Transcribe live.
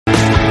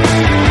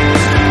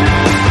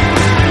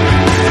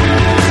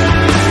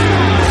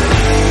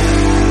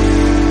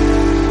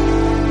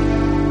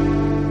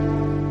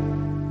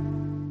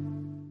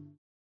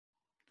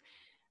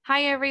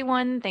Hi,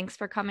 everyone. Thanks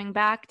for coming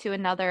back to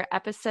another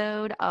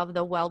episode of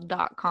the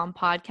Weld.com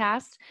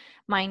podcast.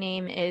 My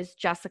name is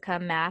Jessica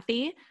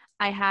Matthey.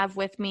 I have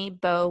with me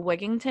Bo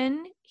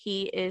Wigington.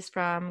 He is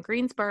from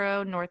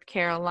Greensboro, North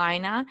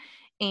Carolina,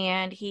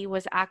 and he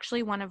was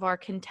actually one of our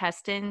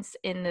contestants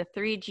in the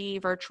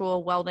 3G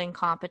virtual welding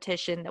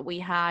competition that we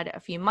had a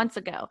few months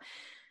ago.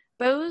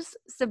 Bo's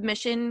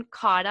submission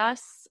caught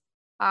us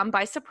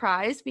by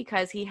surprise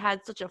because he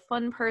had such a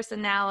fun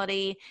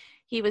personality.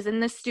 He was in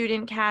the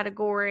student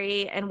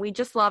category and we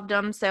just loved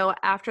him. So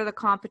after the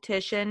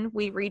competition,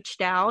 we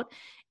reached out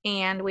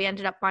and we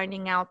ended up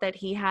finding out that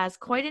he has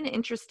quite an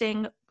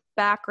interesting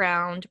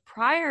background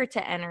prior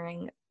to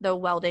entering the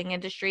welding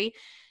industry.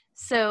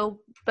 So,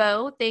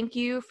 Bo, thank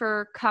you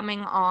for coming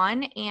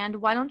on. And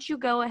why don't you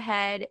go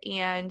ahead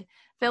and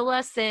fill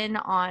us in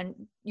on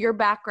your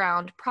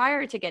background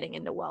prior to getting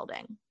into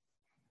welding?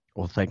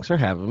 Well, thanks for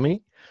having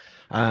me.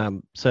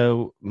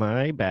 So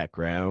my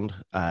background,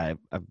 I've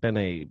been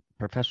a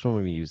professional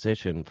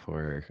musician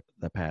for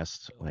the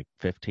past like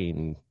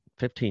 15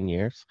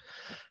 years.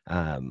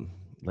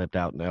 Lived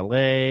out in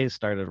LA,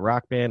 started a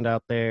rock band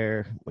out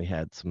there. We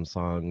had some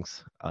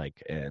songs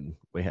and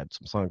we had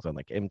some songs on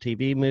like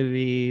MTV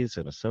movies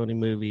and a Sony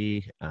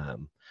movie.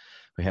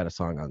 We had a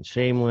song on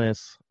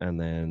Shameless, and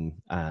then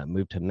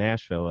moved to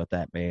Nashville with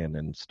that band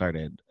and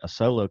started a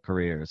solo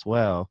career as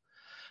well.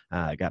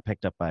 Got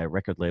picked up by a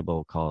record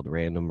label called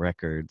Random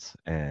Records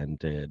and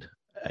did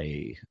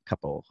a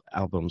couple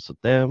albums with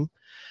them.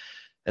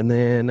 And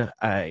then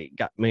I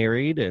got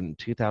married in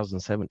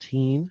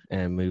 2017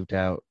 and moved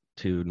out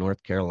to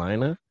North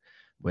Carolina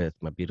with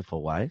my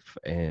beautiful wife,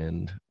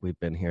 and we've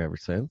been here ever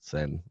since.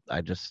 And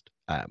I just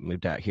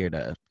moved out here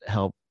to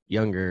help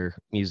younger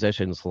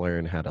musicians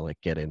learn how to like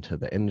get into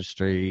the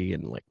industry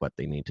and like what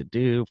they need to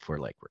do for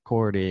like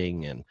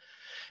recording and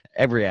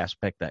every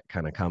aspect that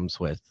kind of comes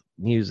with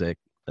music.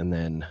 And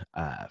then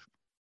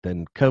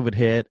COVID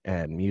hit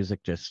and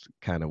music just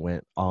kind of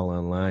went all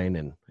online,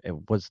 and it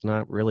was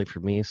not really for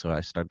me. So I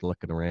started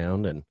looking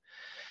around,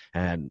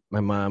 and my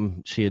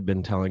mom, she had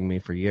been telling me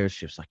for years,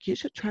 she was like, you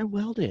should try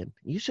welding.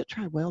 You should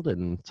try welding.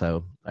 And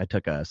so I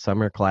took a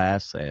summer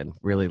class and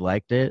really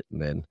liked it, and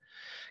then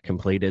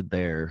completed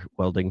their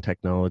welding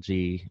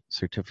technology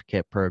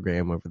certificate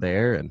program over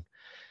there. And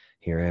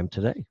here I am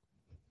today.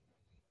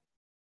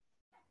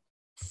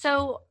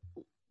 So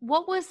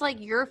what was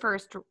your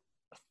first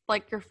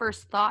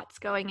thoughts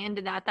going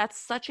into that? That's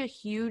such a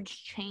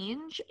huge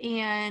change.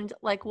 And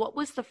what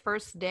was the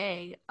first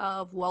day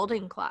of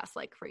welding class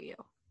like for you?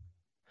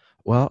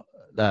 Well,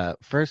 the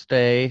first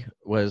day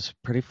was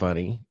pretty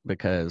funny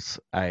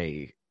because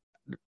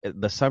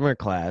the summer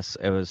class,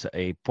 it was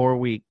a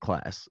 4-week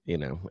class,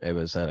 it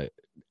was a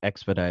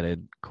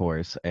expedited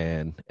course,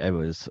 and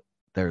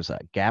there's a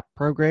GAP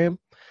program,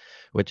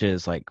 which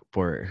is like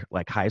for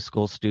like high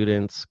school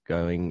students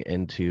going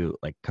into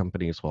like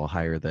companies will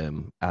hire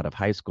them out of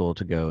high school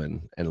to go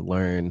and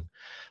learn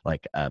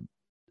like a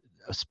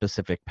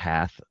specific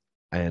path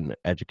and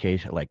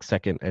education, like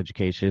second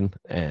education.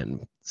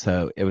 And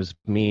so it was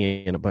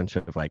me and a bunch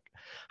of like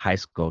high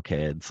school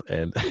kids,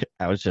 and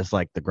I was just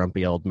like the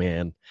grumpy old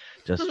man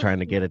just trying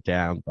to get it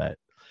down. But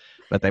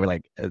they were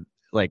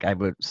like I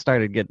would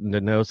started getting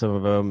to know some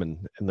of them,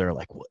 and they're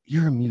like, well,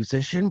 you're a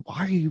musician,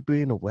 why are you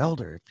being a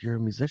welder if you're a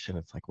musician?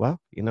 It's like, well,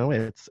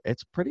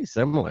 it's pretty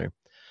similar.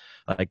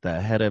 Like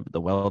the head of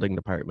the welding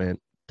department,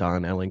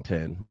 Don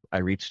Ellington, I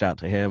reached out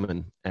to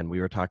him, and we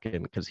were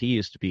talking because he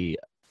used to be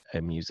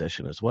a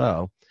musician as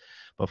well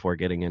before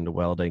getting into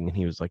welding. And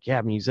he was like,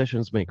 yeah,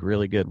 musicians make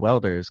really good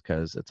welders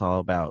because it's all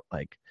about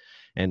like,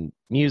 in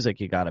music,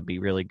 you got to be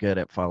really good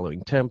at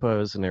following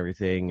tempos and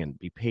everything and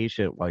be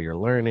patient while you're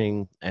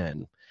learning.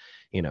 And,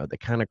 they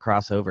kind of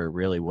cross over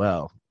really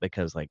well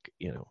because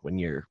when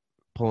you're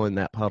pulling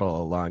that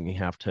pedal along, you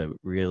have to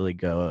really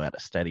go at a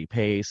steady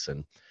pace.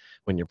 And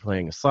when you're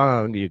playing a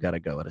song, you got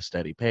to go at a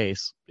steady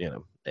pace.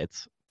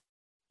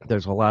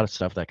 There's a lot of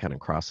stuff that kind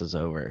of crosses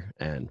over,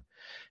 and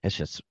it's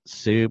just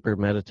super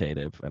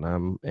meditative, and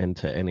I'm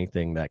into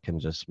anything that can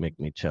just make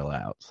me chill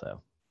out.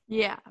 So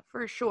Yeah,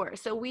 for sure.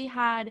 So we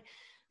had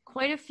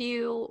quite a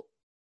few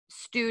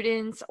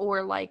students,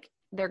 or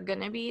they're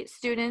going to be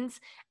students,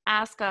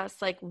 ask us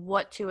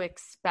what to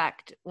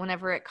expect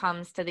whenever it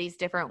comes to these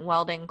different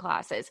welding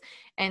classes.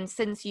 And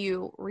since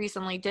you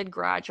recently did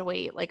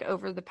graduate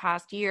over the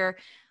past year,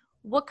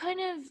 what kind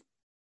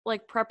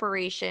of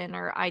preparation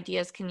or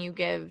ideas can you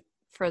give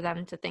for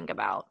them to think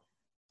about?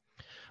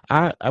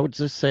 I would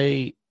just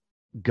say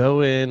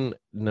go in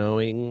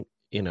knowing,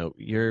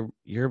 you're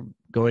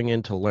going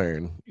in to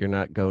learn. You're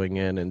not going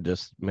in and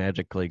just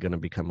magically going to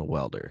become a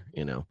welder.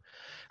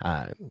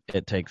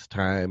 It takes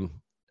time,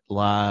 a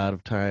lot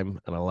of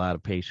time, and a lot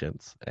of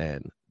patience,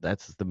 and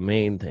that's the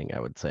main thing I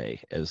would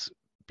say is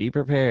be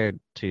prepared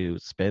to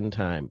spend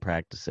time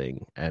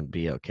practicing and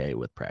be okay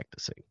with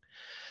practicing.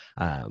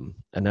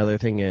 Another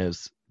thing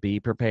is be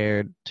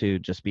prepared to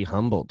just be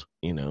humbled.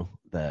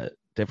 The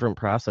different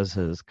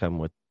processes come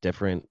with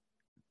different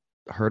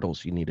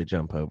hurdles you need to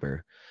jump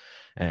over,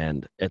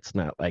 and it's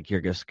not like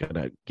you're just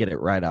gonna get it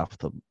right off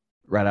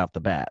right off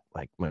the bat.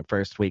 Like my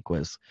first week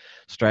was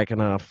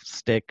striking off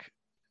stick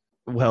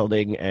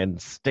welding and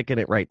sticking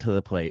it right to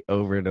the plate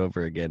over and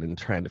over again and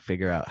trying to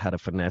figure out how to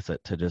finesse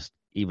it to just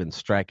even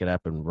strike it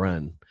up and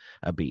run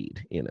a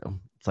bead.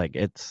 It's like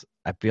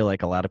I feel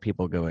like a lot of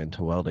people go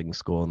into welding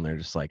school and they're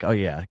just like, oh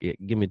yeah,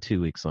 give me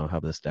 2 weeks and I'll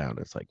have this down.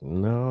 It's like,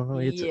 no,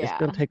 it's Yeah.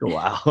 gonna take a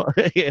while.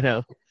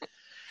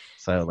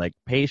 So like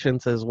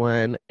patience is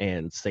one,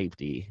 and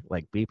safety.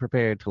 Like be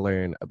prepared to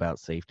learn about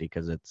safety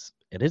because it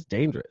is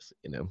dangerous.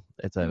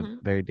 It's a Hmm.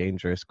 very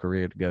dangerous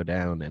career to go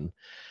down, and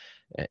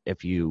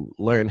if you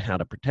learn how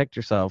to protect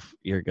yourself,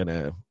 you're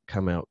gonna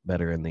come out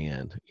better in the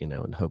end.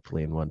 And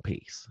hopefully in one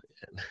piece.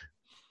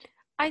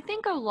 I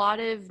think a lot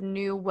of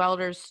new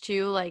welders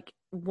too, like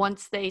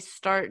once they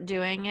start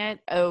doing it,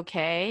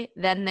 okay,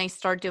 then they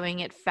start doing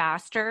it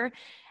faster.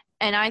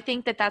 And I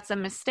think that that's a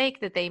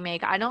mistake that they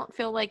make. I don't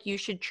feel like you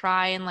should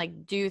try and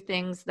like do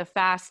things the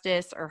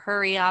fastest or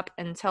hurry up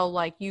until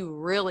like you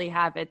really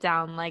have it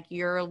down. Like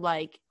you're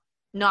like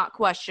not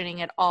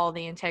questioning at all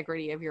the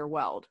integrity of your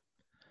weld.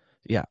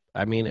 Yeah,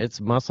 I mean it's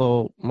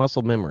muscle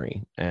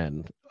memory,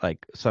 and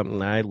like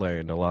something I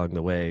learned along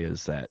the way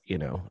is that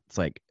it's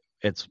like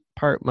it's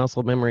part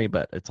muscle memory,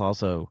 but it's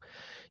also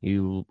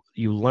you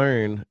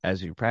learn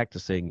as you're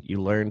practicing,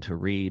 you learn to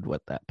read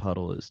what that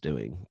puddle is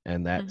doing,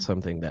 and that's Mhm.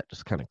 something that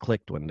just kind of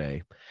clicked one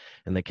day.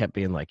 And they kept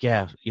being like,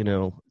 yeah,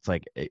 it's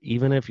like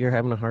even if you're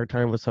having a hard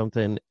time with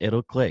something,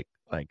 it'll click.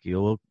 Like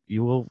you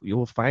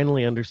will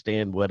finally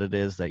understand what it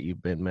is that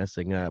you've been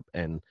messing up,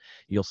 and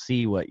you'll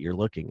see what you're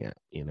looking at.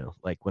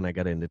 Like when I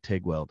got into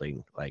TIG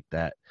welding, like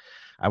that,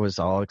 I was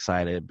all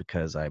excited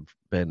because I've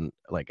been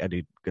like, I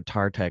do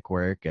guitar tech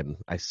work and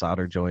I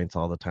solder joints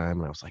all the time.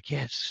 And I was like,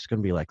 yeah, it's just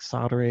going to be like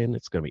soldering.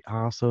 It's going to be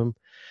awesome.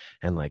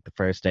 And like the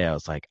first day I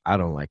was like, I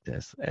don't like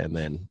this. And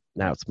then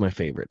now it's my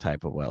favorite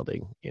type of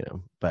welding,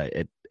 but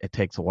it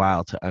takes a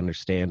while to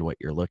understand what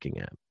you're looking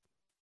at.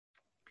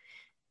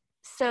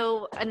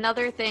 So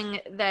another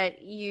thing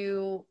that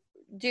you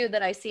do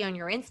that I see on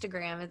your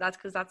Instagram is that's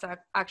because that's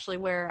actually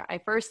where I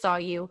first saw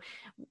you,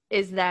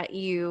 is that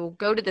you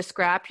go to the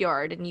scrap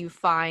yard and you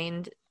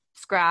find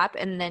scrap,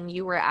 and then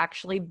you were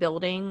actually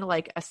building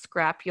like a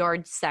scrap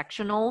yard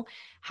sectional.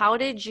 How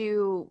did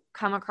you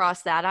come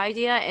across that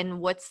idea,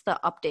 and what's the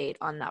update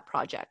on that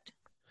project?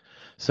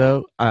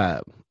 So,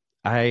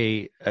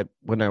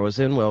 when I was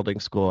in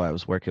welding school, I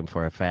was working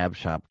for a fab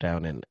shop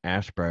down in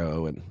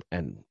Ashboro,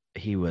 and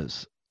he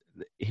was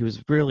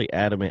really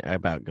adamant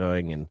about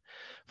going and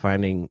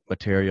finding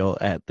material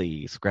at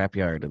the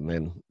scrapyard and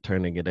then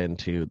turning it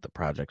into the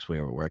projects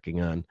we were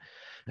working on.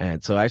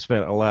 And so I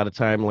spent a lot of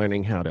time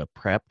learning how to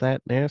prep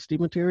that nasty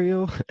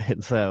material.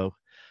 And so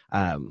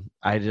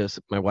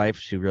my wife,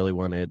 she really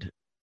wanted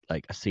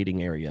like a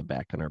seating area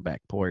back on our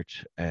back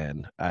porch.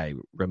 And I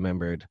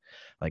remembered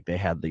like they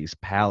had these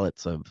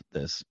pallets of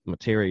this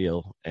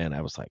material. And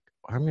I was like,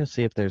 I'm going to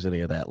see if there's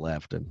any of that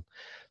left. And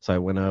so I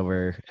went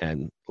over,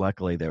 and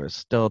luckily there was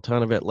still a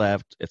ton of it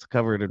left. It's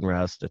covered in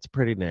rust. It's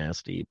pretty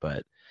nasty,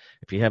 but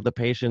if you have the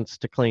patience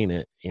to clean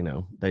it,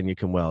 then you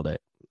can weld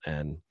it.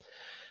 And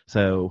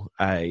so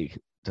I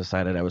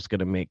decided I was going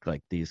to make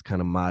like these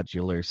kind of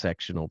modular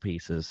sectional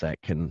pieces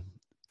that can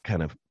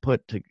kind of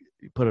put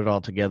it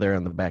all together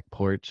on the back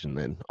porch, and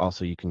then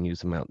also you can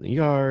use them out in the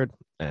yard.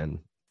 And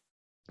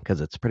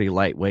because it's pretty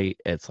lightweight,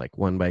 it's like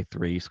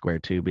 1x3 square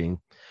tubing,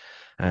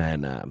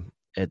 and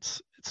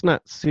it's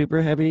not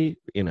super heavy,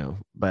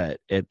 but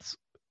it's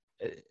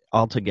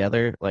all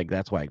together. Like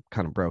that's why I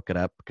kind of broke it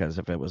up, because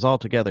if it was all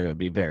together, it would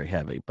be very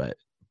heavy. But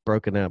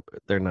broken up,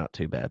 they're not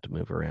too bad to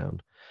move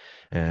around.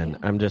 And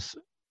Yeah.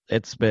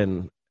 it's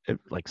been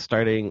like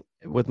starting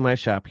with my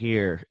shop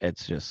here.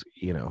 It's just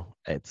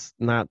it's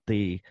not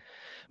the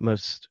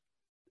most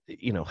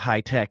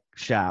high tech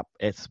shop.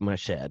 It's my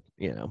shed,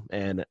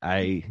 and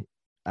I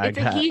It's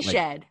a got he like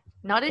shed,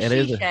 not a it she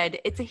is shed.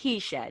 It's a he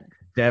shed.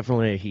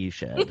 definitely a he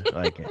shed.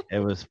 Like it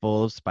was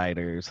full of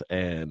spiders,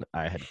 and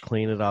I had to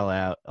clean it all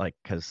out. Like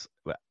because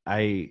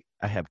I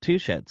have two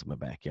sheds in my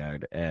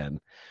backyard, and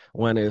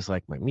one is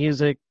like my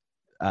music,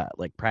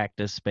 like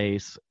practice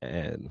space,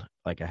 and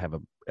like I have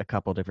a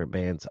couple different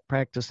bands that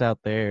practice out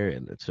there,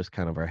 and it's just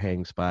kind of our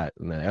hang spot.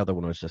 And the other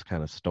one was just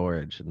kind of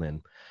storage, and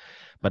then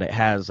but it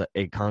has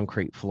a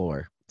concrete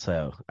floor.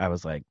 So I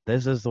was like,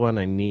 this is the one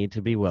I need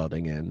to be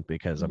welding in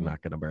because I'm Mhm.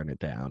 not going to burn it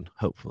down,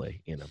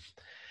 hopefully.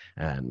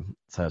 And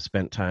so I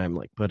spent time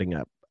like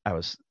I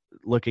was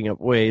looking up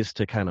ways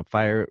to kind of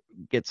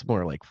get some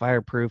more like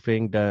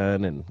fireproofing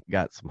done, and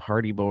got some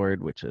hardy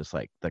board, which is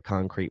like the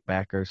concrete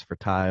backers for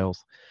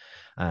tiles.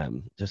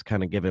 Just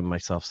kind of giving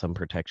myself some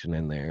protection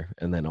in there,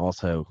 and then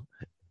also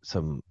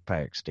some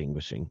fire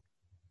extinguishing.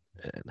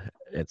 And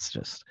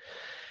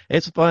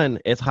it's fun.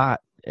 It's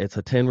hot. It's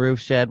a tin roof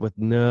shed with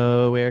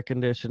no air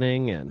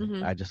conditioning, and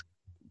Mhm. I just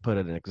put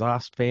an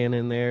exhaust fan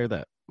in there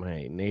that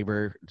my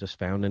neighbor just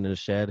found in his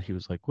shed. He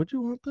was like, "Would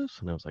you want this?"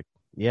 And I was like,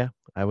 "Yeah,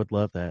 I would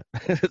love that."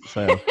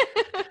 So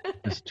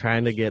just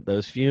trying to get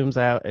those fumes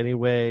out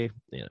anyway.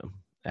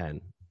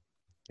 And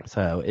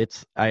so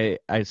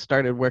I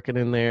started working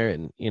in there,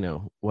 and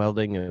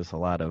welding is a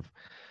lot of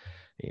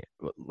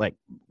Yeah, like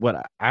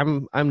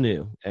I'm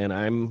new, and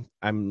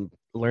I'm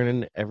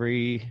learning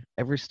every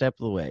step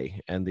of the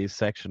way, and these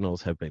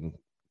sectionals have been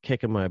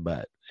kicking my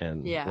butt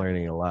and Yeah.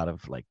 learning a lot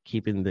of like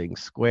keeping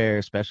things square,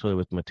 especially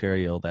with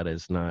material that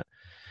is not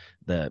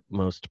the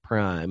most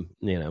prime.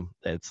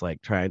 It's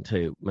like trying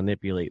to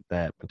manipulate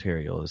that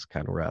material is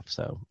kind of rough.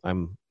 So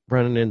I'm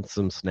running into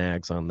some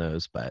snags on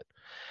those, but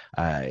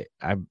I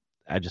I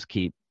I just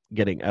keep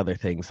getting other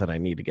things that I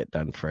need to get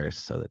done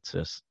first. So it's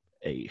just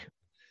a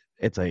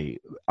it's a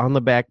on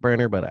the back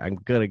burner, but I'm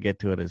gonna get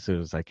to it as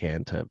soon as I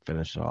can to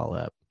finish it all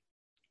up.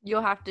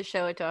 You'll have to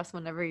show it to us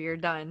whenever you're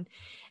done.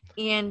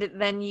 And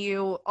then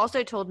you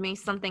also told me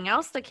something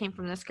else that came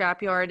from the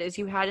scrapyard is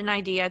you had an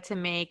idea to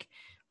make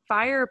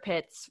fire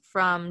pits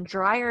from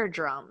dryer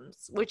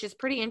drums, which is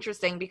pretty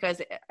interesting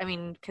because, I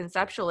mean,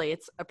 conceptually,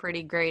 it's a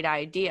pretty great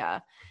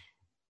idea.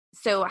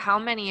 So how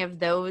many of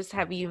those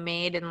have you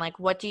made, and like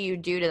what do you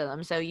do to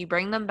them? So you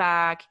bring them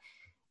back,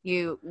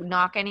 you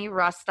knock any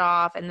rust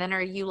off, and then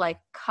are you like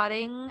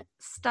cutting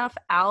stuff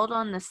out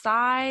on the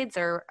sides,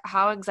 or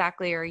how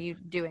exactly are you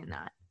doing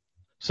that?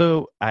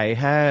 So I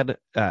had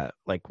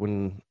like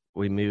when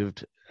we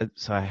moved,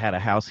 so I had a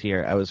house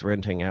here. I was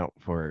renting out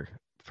for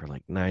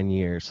like 9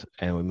 years,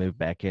 and we moved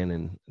back in,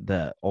 and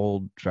the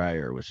old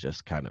dryer was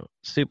just kind of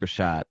super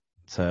shot.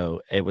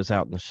 So it was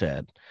out in the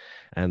shed,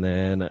 and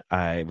then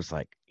I was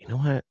like, you know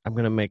what? I'm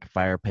gonna make a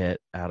fire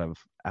pit out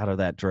of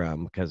that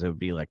drum because it would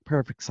be like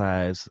perfect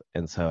size.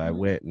 And so I Mhm.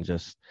 went and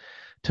just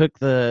took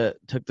the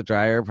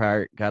dryer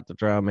apart, got the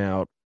drum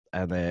out,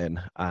 and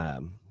then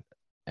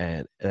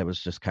and it was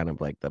just kind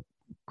of like the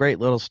great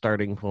little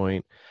starting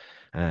point.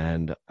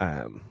 And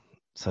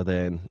so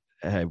then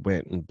I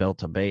went and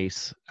built a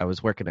base. I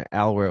was working at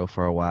Alro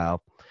for a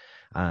while,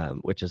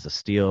 which is a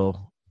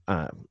steel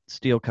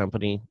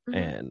company, Mhm.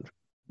 and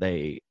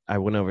I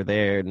went over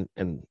there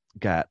and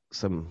got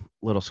some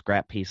little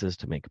scrap pieces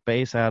to make a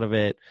base out of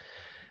it.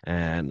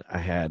 And I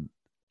had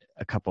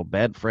a couple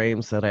bed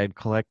frames that I'd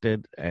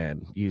collected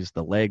and used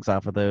the legs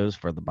off of those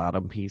for the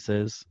bottom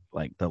pieces,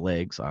 like the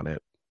legs on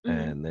it.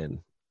 Mhm. And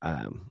then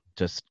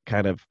just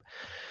kind of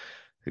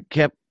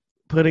kept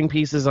putting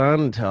pieces on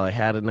until I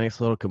had a nice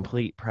little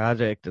complete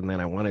project. And then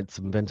I wanted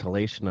some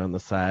ventilation on the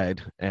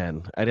side,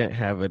 and I didn't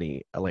have I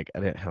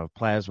didn't have a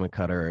plasma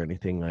cutter or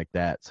anything like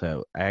that.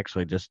 So I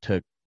actually just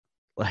took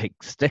like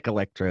stick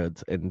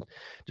electrodes and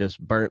just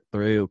burnt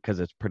through because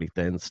it's pretty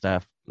thin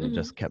stuff, and Mhm.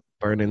 just kept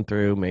burning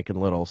through, making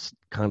little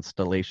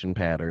constellation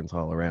patterns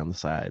all around the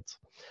sides.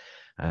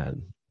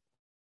 And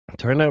it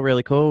turned out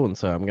really cool. And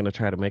so I'm going to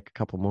try to make a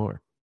couple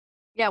more.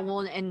 Yeah, well,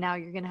 and now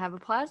you're gonna have a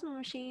plasma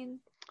machine.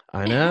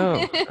 I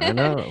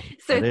know.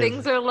 So It is.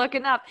 things are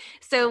looking up.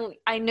 So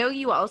I know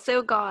you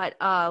also got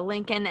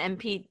Lincoln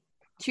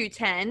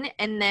MP210,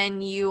 and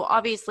then you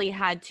obviously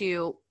had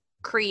to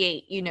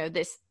create,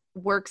 this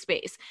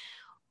workspace.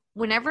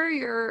 Whenever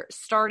you're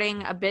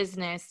starting a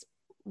business,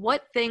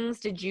 what things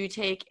did you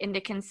take into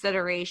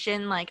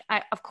consideration? Like,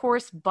 of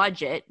course,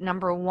 budget,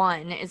 number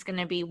one, is going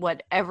to be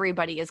what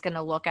everybody is going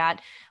to look at.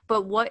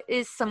 But what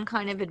is some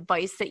kind of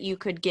advice that you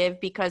could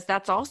give? Because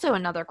that's also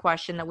another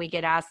question that we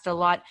get asked a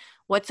lot.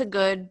 What's a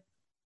good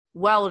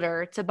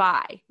welder to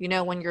buy?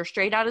 When you're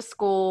straight out of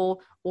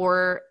school,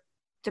 or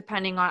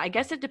depending on, I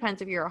guess it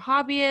depends if you're a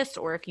hobbyist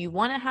or if you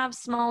want to have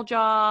small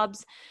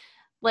jobs.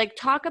 Like,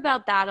 talk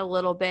about that a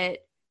little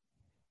bit,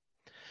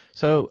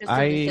 So just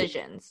some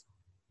decisions.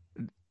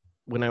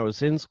 when I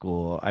was in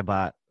school, I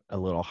bought a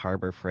little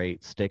Harbor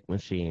Freight stick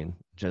machine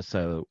just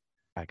so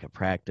I could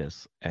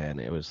practice. And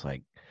it was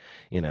like,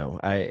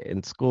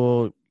 in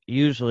school,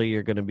 usually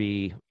you're going to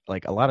be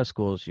like a lot of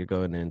schools you're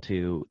going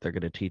into, they're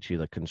going to teach you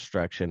the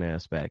construction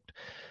aspect.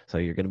 So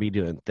you're going to be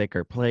doing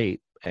thicker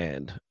plate.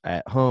 And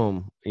at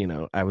home,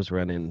 I was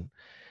running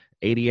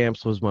 80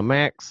 amps was my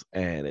max,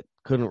 and it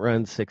couldn't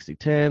run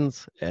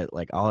 6010s.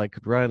 Like all I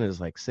could run is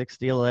like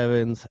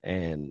 6011s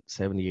and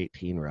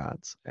 7018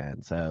 rods.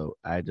 And so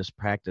I just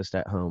practiced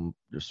at home,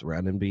 just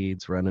running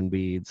beads,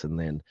 and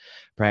then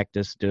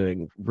practiced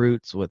doing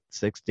roots with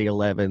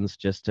 6011s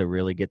just to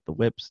really get the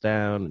whips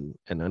down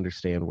and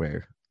understand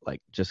where,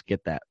 like, just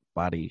get that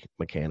body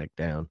mechanic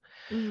down.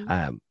 Mhm.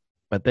 Um,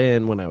 but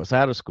then when I was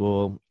out of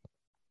school,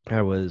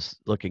 I was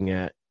looking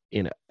at,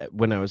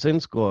 when I was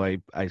in school,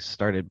 I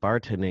started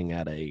bartending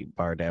at a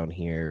bar down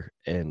here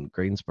in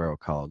Greensboro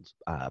called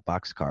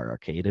Boxcar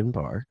Arcade and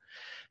Bar.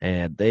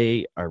 And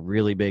they are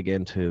really big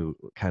into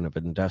kind of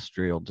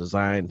industrial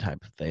design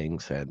type of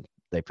things. And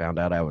they found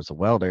out I was a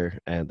welder,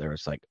 and they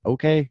was like,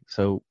 okay,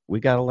 so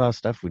we got a lot of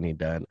stuff we need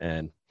done.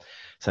 And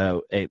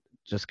so it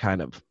just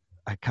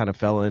I kind of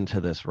fell into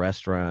this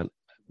restaurant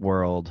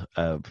world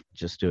of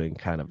just doing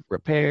kind of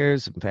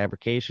repairs and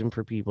fabrication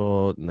for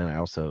people. And then I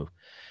also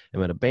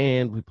am in a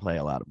band. We play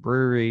a lot of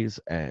breweries.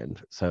 And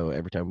so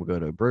every time we go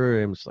to a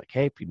brewery, I'm just like,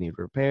 hey, if you need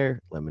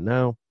repair, let me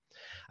know.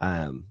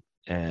 Um,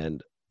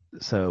 and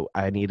so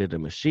I needed a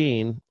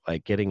machine,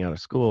 like getting out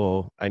of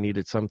school. I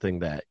needed something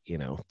that,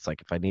 it's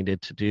like if I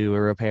needed to do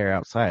a repair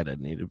outside, I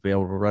needed to be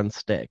able to run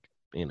stick,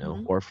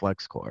 Mhm. or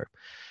flex core.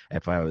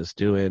 if I was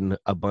doing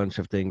a bunch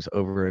of things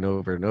over and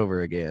over and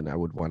over again, I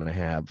would want to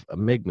have a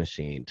MIG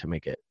machine to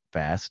make it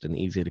fast and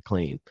easy to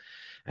clean.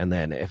 And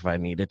then if I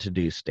needed to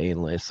do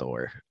stainless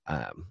or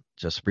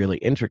just really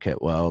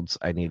intricate welds,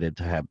 I needed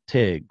to have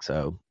TIG.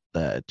 So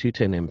the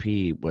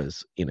 210MP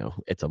was,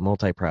 it's a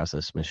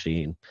multi-process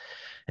machine.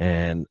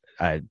 And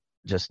I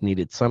just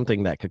needed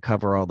something that could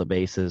cover all the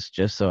bases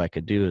just so I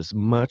could do as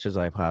much as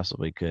I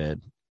possibly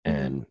could.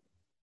 And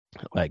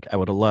like I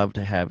would have loved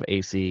to have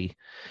AC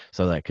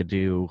so that I could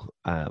do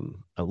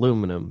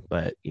aluminum,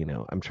 but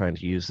I'm trying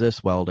to use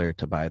this welder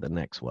to buy the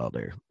next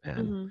welder.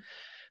 And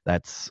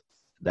that's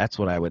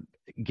what I would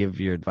give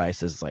your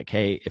advice is like,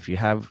 hey, if you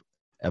have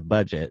a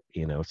budget,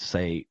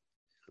 say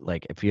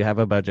like if you have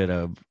a budget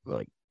of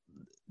like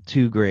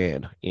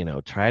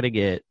 $2,000, try to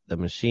get the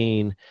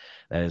machine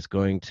that is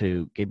going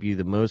to give you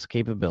the most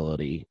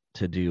capability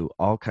to do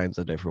all kinds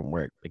of different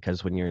work.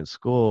 Because when you're in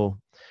school,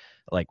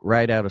 like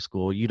right out of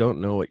school, you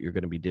don't know what you're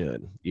going to be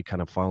doing. You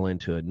kind of fall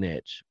into a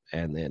niche.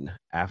 And then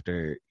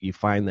after you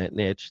find that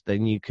niche,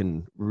 then you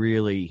can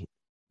really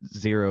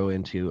zero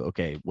into,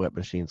 okay, what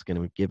machine's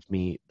going to give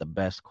me the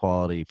best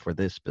quality for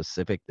this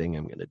specific thing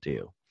I'm going to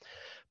do.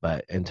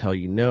 But until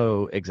you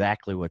know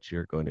exactly what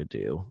you're going to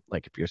do,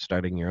 like if you're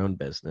starting your own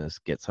business,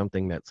 get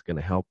something that's going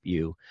to help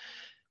you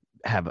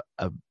have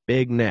a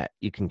big net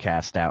you can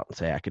cast out and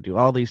say, I could do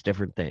all these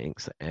different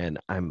things. And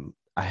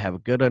I have a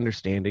good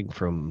understanding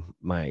from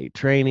my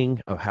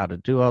training of how to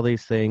do all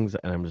these things.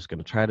 And I'm just going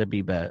to try to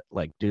be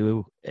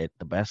do it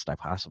the best I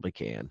possibly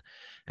can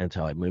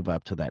until I move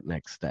up to that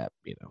next step,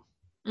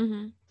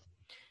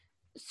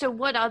 So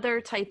what other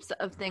types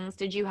of things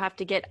did you have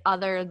to get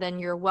other than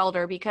your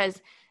welder?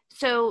 Because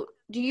so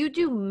do you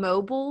do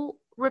mobile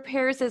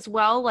repairs as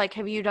well? Like,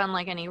 have you done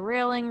like any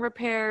railing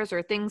repairs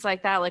or things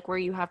like that, like where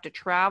you have to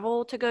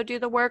travel to go do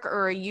the work?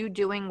 Or are you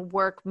doing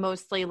work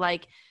mostly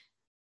like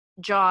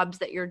jobs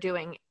that you're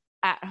doing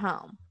at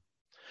home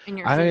in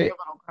your little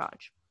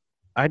garage?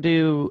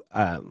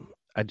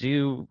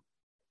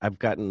 I've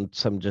gotten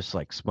some just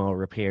like small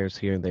repairs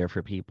here and there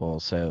for people.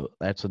 So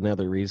that's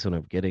another reason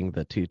of getting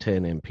the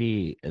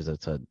 210MP is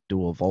it's a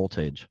dual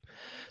voltage.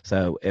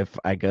 So if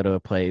I go to a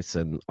place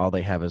and all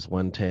they have is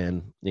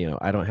 110,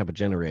 I don't have a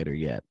generator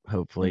yet.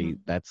 Hopefully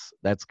that's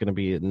going to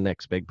be the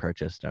next big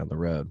purchase down the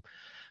road.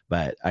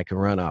 But I can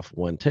run off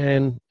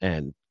 110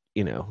 and,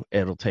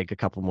 it'll take a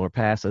couple more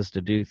passes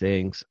to do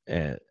things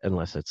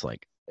unless it's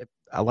like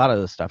a lot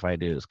of the stuff I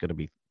do is going to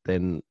be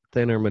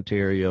thinner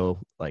material,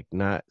 like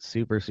not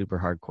super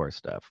hardcore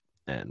stuff.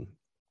 And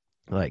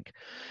like,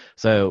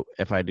 so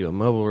if I do a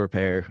mobile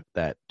repair,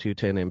 that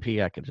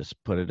 210MP, I could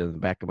just put it in the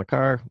back of my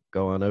car,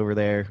 go on over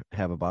there,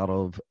 have a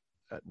bottle of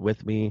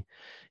with me,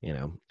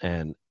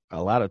 and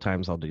a lot of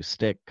times I'll do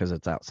stick because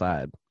it's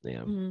outside.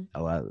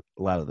 A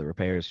lot of the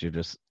repairs they're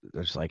just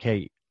like,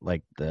 hey,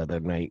 like the other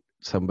night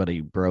somebody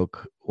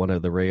broke one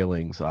of the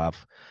railings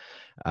off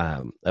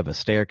of a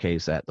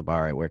staircase at the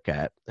bar I work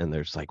at, and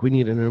there's like, we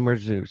need an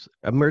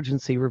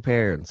emergency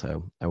repair. And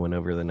so I went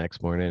over the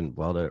next morning and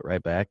welded it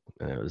right back,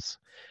 and it was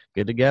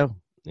good to go.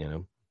 Yeah.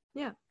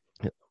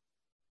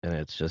 And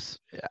it's just,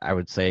 I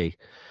would say,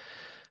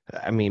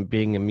 I mean,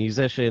 being a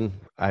musician,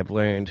 I've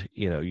learned,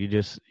 you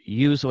just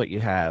use what you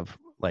have.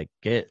 Like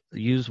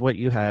use what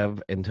you have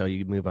until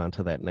you move on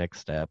to that next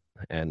step.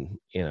 And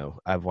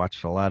I've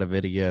watched a lot of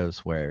videos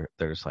where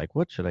there's like,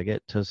 what should I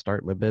get to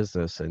start my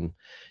business? And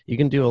you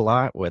can do a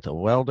lot with a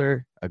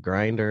welder, a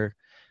grinder,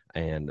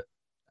 and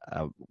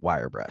a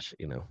wire brush.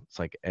 It's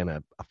like, and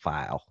a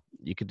file.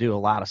 You could do a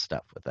lot of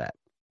stuff with that.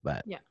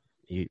 But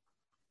you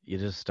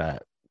just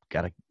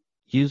gotta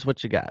use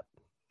what you got.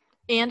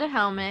 And a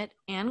helmet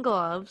and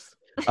gloves.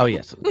 Oh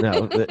yes,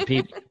 no. The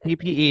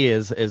PPE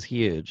is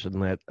huge,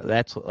 and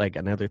that's like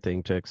another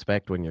thing to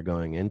expect when you're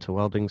going into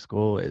welding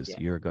school is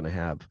you're going to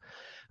have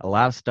a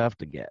lot of stuff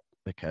to get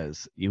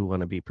because you want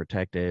to be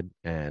protected,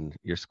 and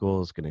your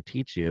school is going to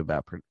teach you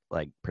about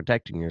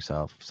protecting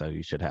yourself. So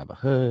you should have a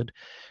hood,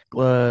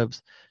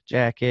 gloves,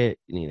 jacket.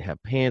 You need to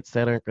have pants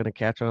that aren't going to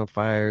catch on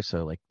fire,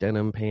 so like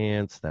denim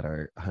pants that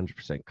are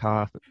 100%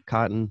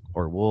 cotton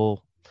or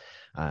wool,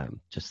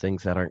 just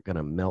things that aren't going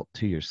to melt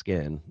to your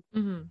skin.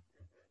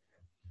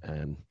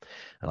 And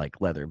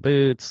like leather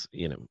boots,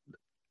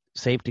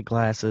 safety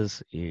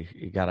glasses, you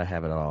got to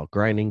have it all.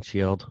 Grinding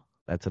shield,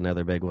 that's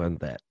another big one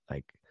that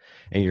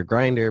and your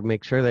grinder,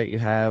 make sure that you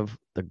have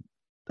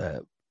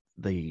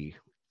the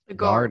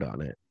guard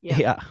on it.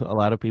 Yeah. A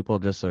lot of people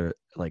just are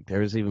like,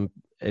 there's even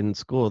in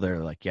school,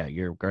 they're like, yeah,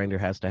 your grinder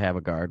has to have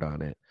a guard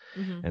on it.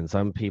 And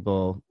some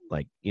people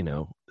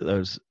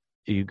those,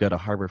 you go to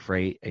Harbor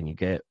Freight and you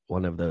get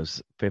one of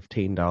those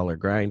 $15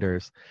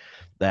 grinders,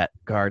 that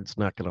guard's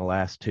not going to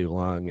last too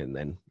long, and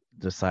then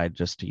decide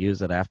just to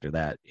use it after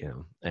that,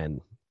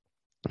 and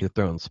you're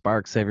throwing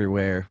sparks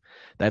everywhere.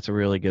 That's a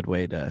really good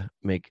way to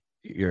make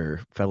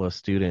your fellow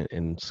student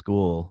in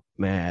school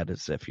mad,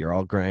 is if you're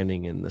all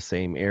grinding in the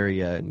same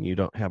area and you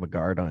don't have a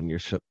guard on, you're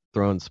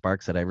throwing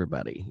sparks at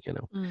everybody.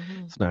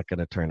 It's not going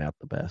to turn out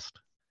the best.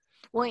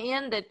 Well,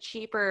 and the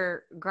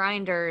cheaper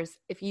grinders,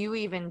 if you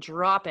even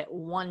drop it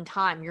one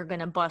time, you're going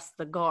to bust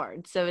the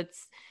guard. So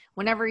it's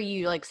whenever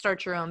you like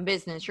start your own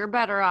business, you're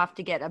better off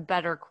to get a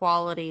better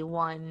quality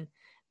one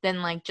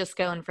than like just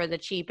going for the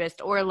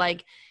cheapest. Or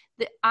like,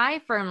 I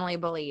firmly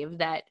believe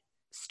that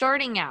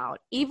starting out,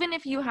 even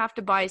if you have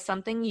to buy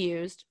something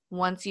used,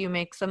 once you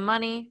make some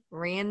money,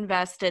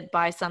 reinvest it,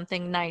 buy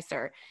something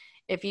nicer.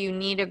 If you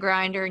need a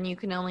grinder and you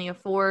can only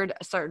afford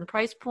a certain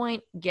price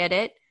point, get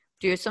it,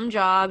 do some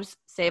jobs,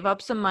 save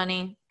up some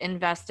money,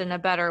 invest in a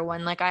better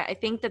one. Like, I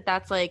think that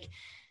that's like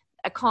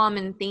a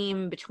common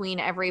theme between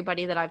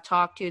everybody that I've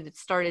talked to that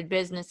started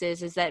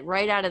businesses is that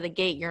right out of the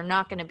gate, you're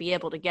not going to be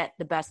able to get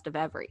the best of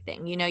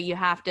everything. You know, you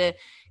have to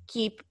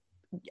keep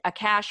a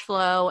cash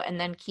flow and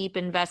then keep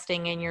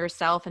investing in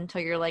yourself until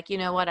you're like, you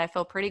know what, I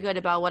feel pretty good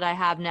about what I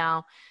have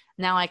now.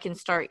 Now I can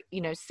start, you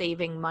know,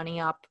 saving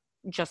money up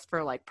just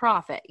for like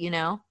profit, you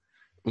know?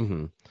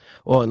 Hmm.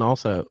 Well, and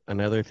also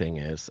another thing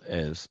is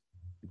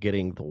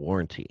getting the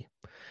warranty.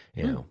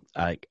 You Mm. know,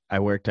 I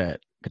worked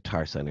at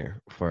Guitar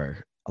Center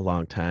for a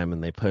long time,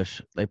 and they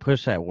push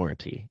that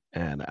warranty,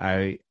 and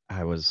I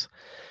was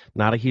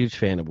not a huge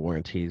fan of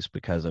warranties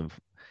because of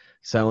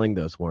selling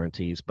those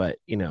warranties. But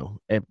you know,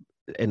 if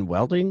in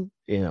welding,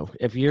 you know,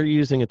 if you're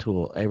using a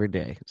tool every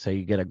day, say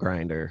you get a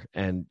grinder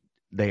and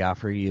they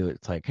offer you,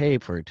 it's like, hey,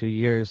 for 2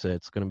 years,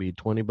 it's going to be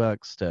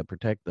 $20 to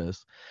protect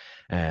this,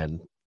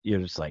 and you're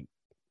just like,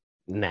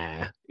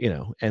 nah, you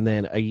know, and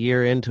then a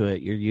year into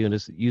it, you're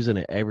using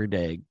it every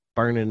day,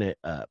 burning it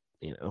up.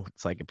 You know,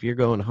 it's like if you're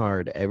going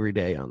hard every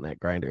day on that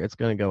grinder, it's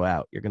going to go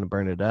out. You're going to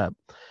burn it up.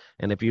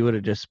 And if you would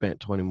have just spent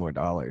 $20 more,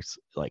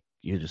 like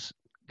you just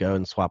go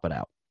and swap it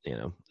out, you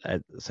know.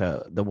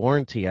 So the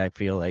warranty, I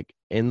feel like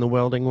in the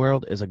welding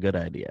world is a good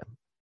idea.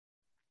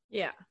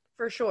 Yeah,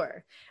 for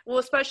sure. Well,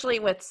 especially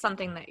with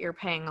something that you're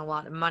paying a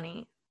lot of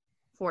money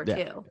for Yeah.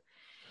 too.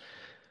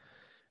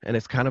 And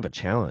it's kind of a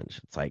challenge.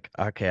 It's like,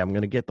 okay, I'm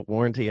going to get the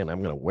warranty and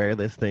I'm going to wear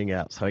this thing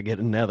out so I get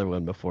another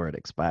one before it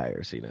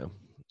expires, you know.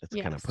 It's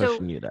Yeah. kind of So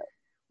pushing you to.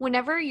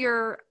 whenever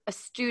you're a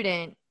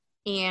student,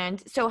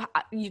 and so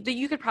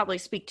you could probably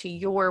speak to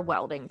your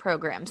welding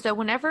program. So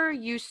whenever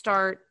you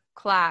start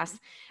class,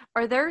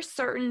 are there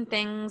certain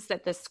things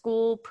that the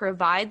school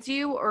provides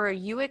you, or are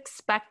you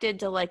expected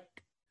to like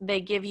they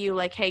give you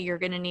like, hey, you're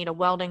going to need a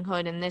welding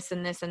hood and this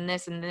and this and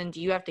this, and then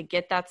do you have to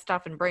get that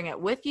stuff and bring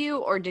it with you,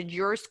 or did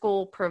your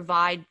school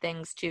provide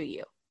things to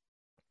you?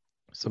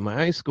 So my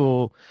high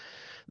school,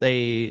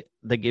 they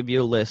give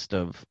you a list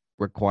of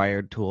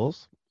required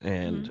tools,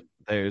 and Hmm.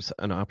 there's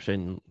an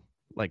option,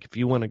 like if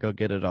you want to go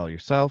get it all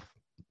yourself,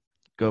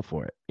 go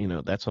for it. You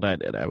know, that's what I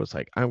did. I was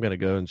like, I'm gonna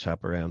go and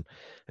shop around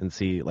and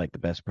see like the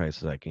best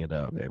prices I can get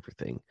out of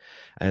everything.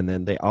 And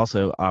then they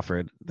also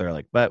offered, they're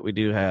like, but we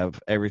do have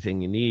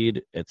everything you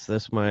need. It's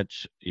this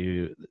much.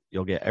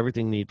 You'll get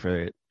everything you need for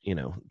it. You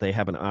know, they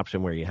have an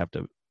option where you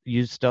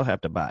still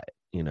have to buy it.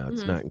 You know,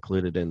 it's Hmm. not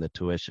included in the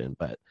tuition,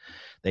 but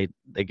they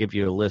give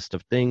you a list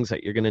of things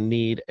that you're going to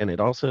need, and it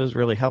also is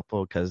really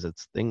helpful because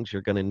it's things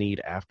you're going to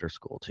need after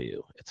school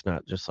too. It's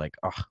not just like,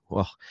 oh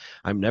well,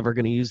 I'm never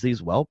going to use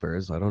these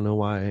welpers, I don't know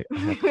why I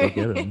have to go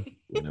get them,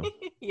 you know.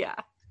 Yeah.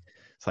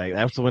 It's like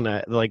that's when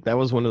I like that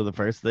was one of the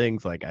first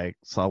things, like I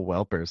saw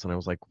welpers and I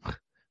was like,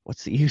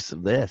 what's the use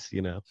of this,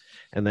 you know.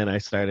 And then I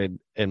started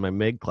in my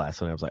MIG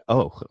class and I was like,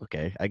 oh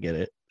okay, I get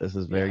it, this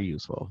is Yeah. very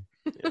useful,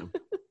 you know.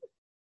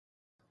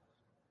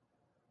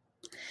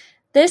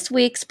 This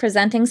week's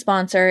presenting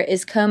sponsor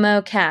is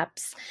Como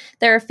Caps.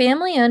 They're a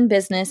family owned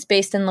business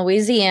based in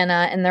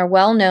Louisiana and they're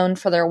well known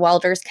for their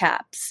welders'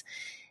 caps.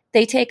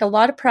 They take a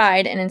lot of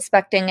pride in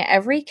inspecting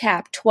every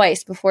cap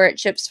twice before it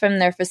ships from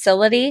their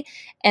facility,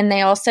 and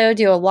they also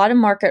do a lot of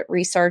market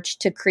research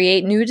to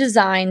create new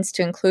designs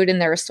to include in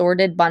their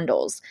assorted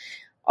bundles.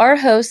 Our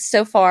hosts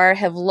so far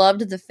have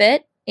loved the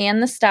fit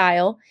and the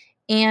style,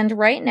 and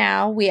right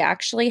now we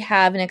actually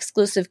have an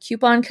exclusive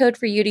coupon code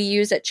for you to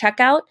use at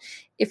checkout.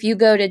 If you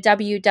go to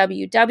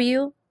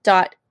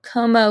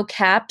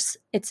www.comocaps,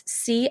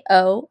 it's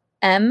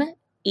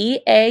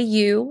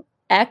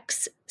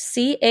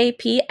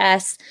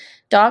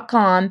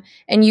COMEAUXCAPS.com,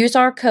 and use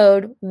our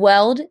code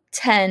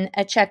WELD10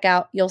 at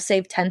checkout, you'll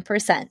save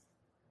 10%.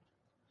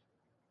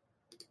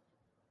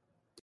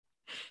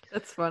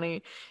 That's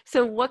funny.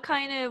 So, what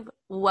kind of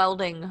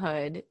welding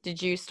hood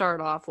did you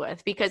start off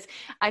with? Because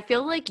I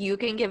feel like you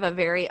can give a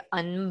very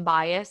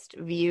unbiased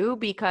view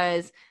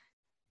because,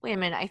 wait a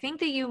minute, I think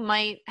that you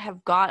might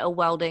have got a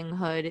welding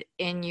hood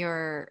in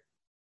your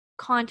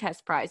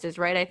contest prizes,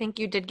 right? I think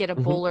you did get a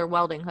Hmm. Bowler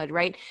welding hood,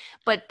 right?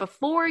 But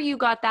before you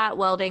got that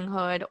welding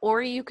hood,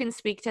 or you can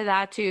speak to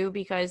that too,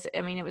 because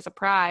I mean, it was a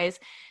prize.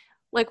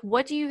 Like,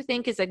 what do you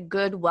think is a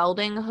good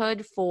welding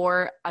hood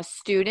for a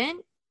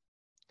student?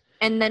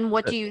 And then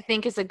what do you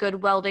think is a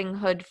good welding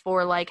hood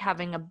for like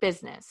having a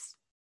business?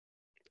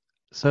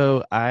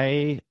 So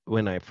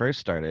when I first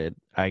started,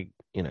 I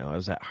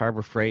was at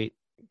Harbor Freight,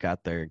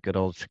 got their good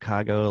old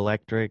Chicago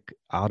Electric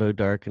auto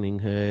darkening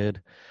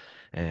hood,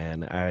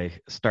 And I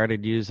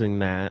started using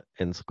that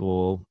in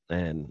school,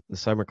 and the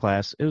summer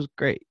class, it was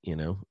great,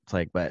 It's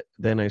like, but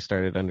then I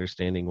started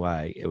understanding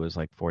why it was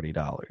like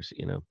 $40,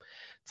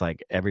 It's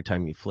like every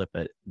time you flip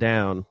it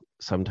down,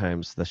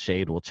 sometimes the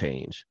shade will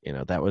change.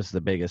 That was the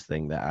biggest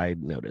thing that I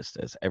noticed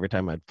is every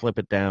time I'd flip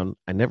it down,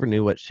 I never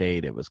knew what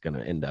shade it was going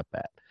to end up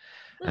at.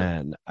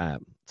 And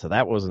so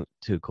that wasn't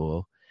too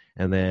cool.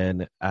 And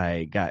then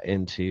I got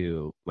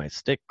into my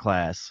stick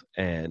class,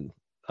 and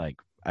like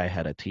I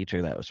had a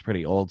teacher that was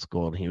pretty old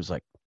school, and he was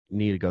like, you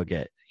need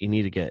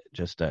to get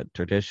just a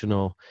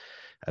traditional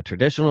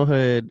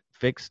hood,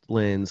 fixed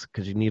lens,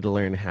 because you need to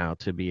learn how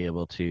to be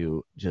able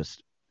to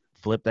just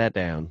flip that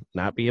down,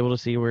 not be able to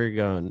see where you're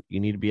going. You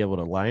need to be able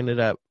to line it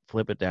up,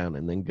 flip it down,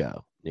 and then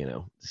go.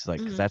 It's like,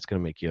 because that's going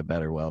to make you a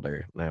better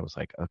welder. And I was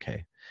like,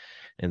 okay.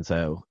 And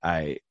so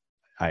I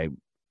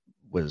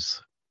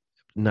was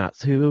not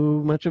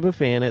too much of a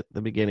fan at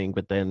the beginning,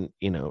 but then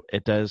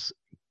it does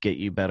get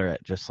you better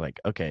at just like,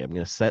 okay, I'm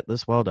going to set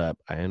this weld up,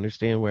 I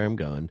understand where I'm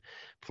going,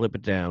 flip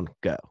it down,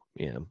 go.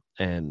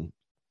 And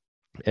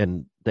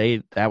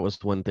that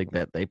was one thing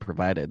that they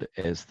provided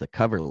is the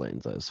cover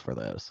lenses for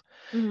those.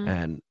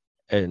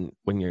 And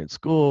when you're in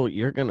school,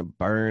 you're going to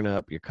burn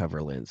up your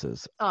cover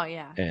lenses. Oh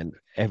yeah. And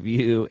if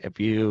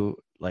you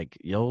like,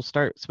 you'll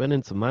start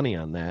spending some money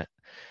on that.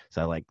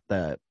 So like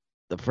the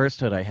first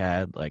hood I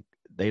had, like,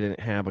 they didn't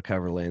have a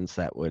cover lens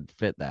that would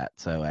fit that,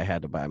 so I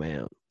had to buy my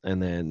own.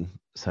 And then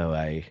so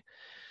I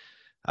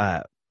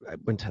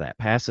went to that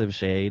passive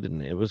shade,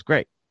 and it was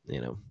great.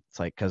 It's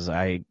like, because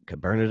I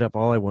could burn it up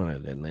all I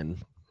wanted, and then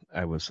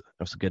I was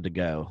good to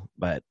go.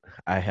 But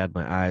I had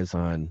my eyes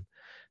on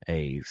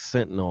a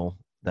Sentinel,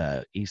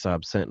 the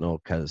ESOB Sentinel,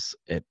 because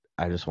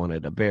I just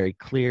wanted a very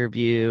clear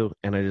view,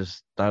 and I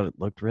just thought it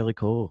looked really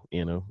cool.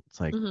 It's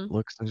like,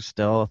 looks are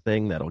still a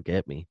thing that'll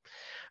get me.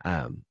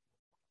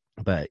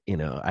 But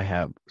I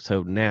have,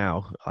 so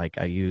now like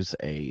I use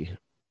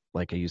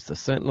the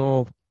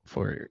Sentinel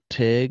for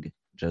TIG,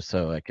 just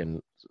so I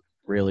can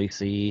really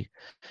see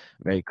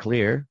very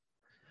clear.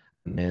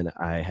 And then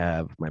I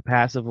have my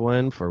passive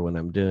one for when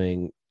I'm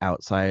doing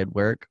outside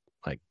work,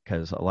 like,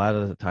 because a lot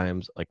of the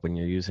times, like when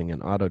you're using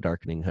an auto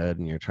darkening hood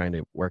and you're trying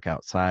to work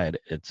outside,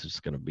 it's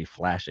just going to be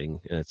flashing,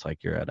 and it's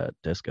like you're at a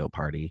disco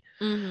party.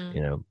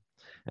 And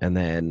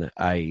then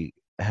I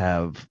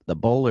have the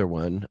Bowler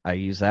one. I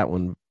use that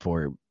one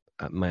for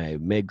my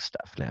MIG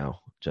stuff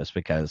now, just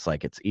because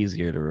like it's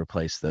easier to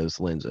replace those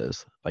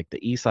lenses. Like the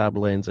ESOB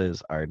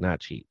lenses are not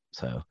cheap,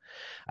 so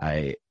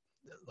I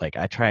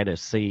try to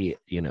see,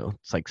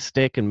 it's like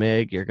stick and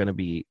MIG, you're going to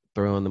be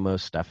throwing the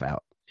most stuff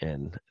out,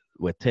 and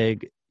with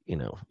TIG,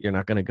 you're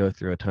not going to go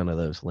through a ton of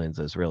those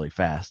lenses really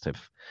fast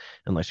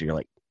unless you're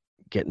like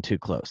getting too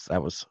close.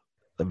 That was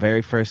the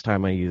very first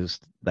time I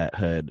used that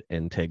hood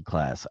in TIG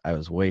class. I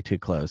was way too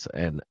close,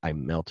 and I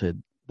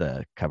melted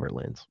the cover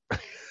lens.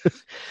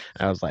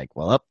 I was like,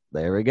 well,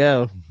 there we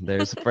go.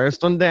 There's the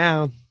first one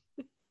down.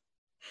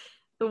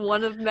 The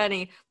one of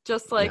many,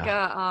 just like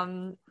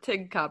a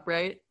TIG cup,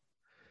 right?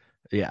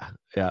 Yeah.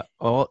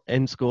 All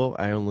in school,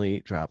 I only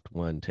dropped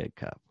one TIG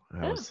cup.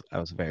 I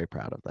was very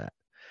proud of that.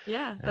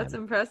 Yeah, that's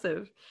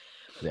impressive.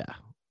 Yeah,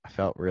 I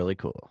felt really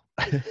cool.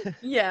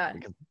 Yeah.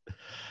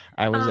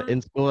 I was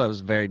in school. I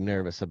was very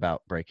nervous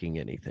about breaking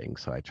anything,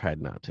 so I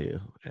tried not to.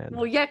 And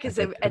well, yeah, because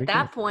at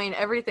that point,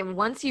 everything,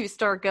 once you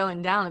start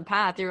going down the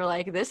path, you're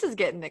like, this is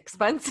getting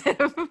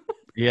expensive.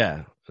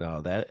 Yeah,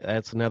 no,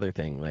 that's another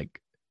thing.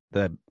 Like,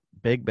 the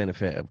big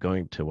benefit of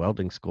going to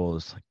welding school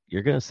is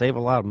you're going to save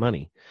a lot of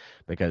money,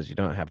 because you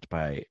don't have to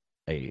buy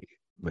a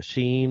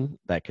machine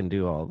that can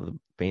do all the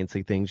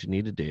fancy things you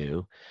need to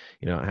do.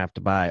 You don't have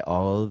to buy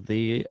all of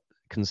the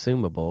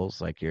consumables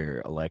like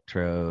your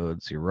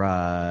electrodes, your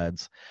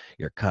rods,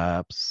 your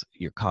cups,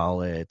 your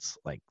collets.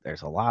 Like,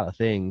 there's a lot of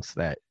things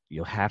that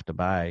you'll have to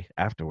buy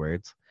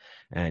afterwards.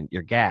 And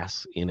your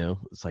gas,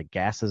 it's like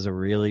gas is a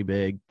really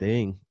big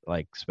thing,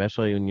 like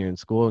especially when you're in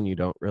school and you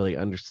don't really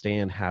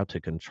understand how to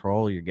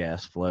control your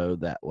gas flow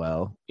that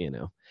well.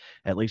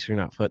 At least you're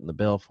not footing the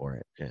bill for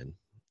it. And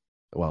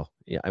well,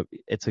 yeah,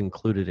 it's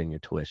included in your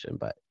tuition,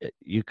 but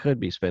you could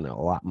be spending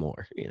a lot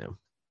more.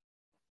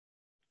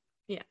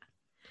 Yeah.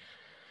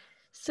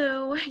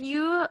 So I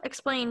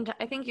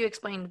think you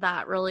explained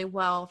that really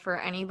well for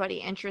anybody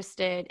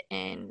interested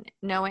in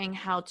knowing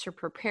how to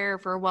prepare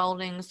for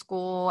welding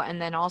school,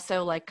 and then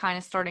also like kind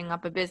of starting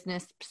up a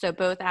business. So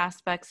both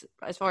aspects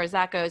as far as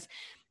that goes.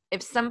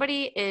 If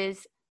somebody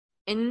is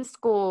in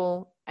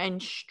school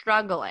and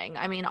struggling,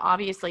 I mean,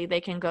 obviously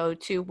they can go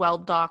to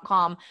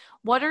weld.com.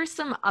 What are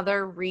some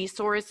other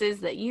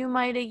resources that you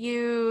might have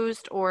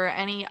used, or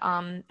any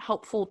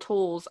helpful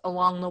tools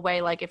along the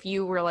way? Like if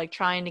you were like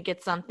trying to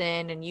get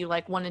something and you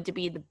like wanted to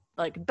be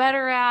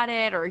better at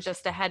it, or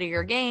just ahead of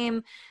your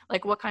game,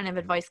 like what kind of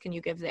advice can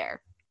you give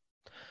there?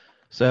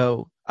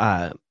 So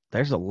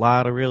there's a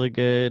lot of really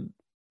good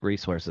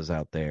resources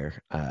out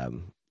there.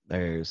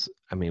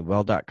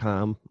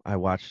 Weld.com, I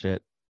watched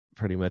it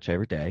pretty much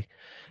every day.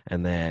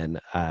 And then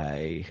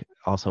I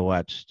also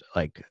watched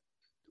like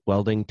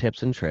welding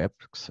tips and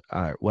tricks,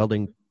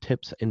 welding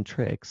Tips and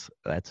Tricks.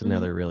 That's Mm-hmm.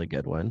 another really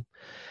good one.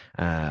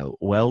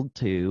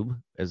 WeldTube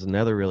is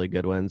another really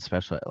good one,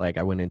 especially like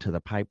I went into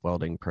the pipe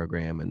welding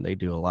program and they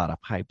do a lot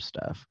of pipe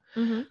stuff.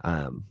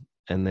 Mm-hmm.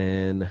 And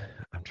then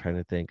I'm trying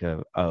to think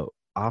of,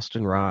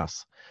 Austin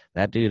Ross.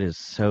 That dude is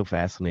so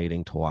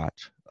fascinating to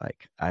watch.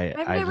 Like I've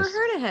I never just,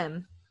 heard of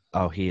him.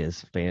 oh, he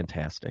is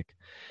fantastic.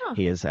 Huh.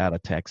 He is out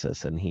of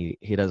Texas and he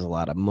does a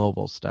lot of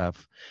mobile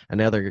stuff.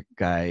 Another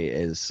guy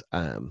is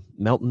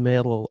Melton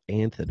Metal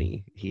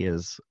Anthony. He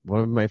is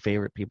one of my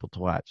favorite people to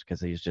watch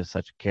because he's just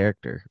such a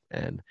character,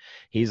 and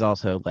he's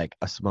also like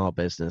a small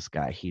business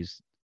guy.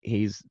 He's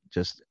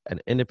just an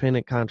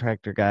independent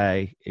contractor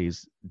guy.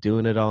 He's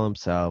doing it all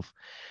himself,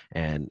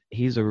 and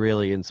he's a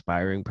really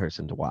inspiring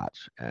person to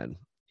watch. And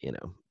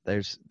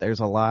there's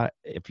a lot.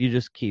 If you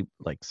just keep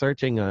like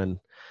searching on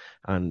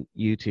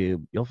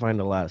YouTube, you'll find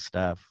a lot of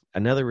stuff.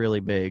 Another really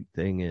big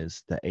thing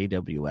is the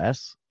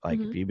AWS. Like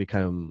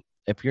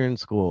if you're in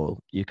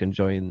school, you can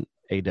join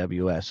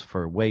AWS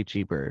for way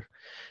cheaper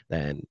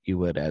than you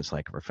would as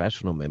like a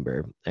professional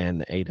member.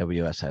 And the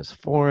AWS has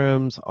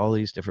forums, all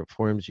these different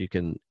forums. You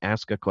can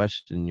ask a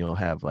question. You'll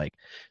have like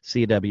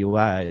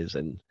CWIs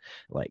and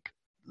like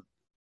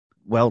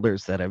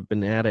welders that have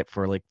been at it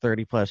for like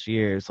 30 plus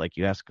years. Like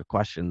you ask a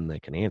question, they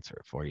can answer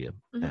it for you.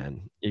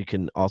 And you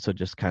can also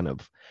just kind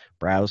of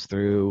browse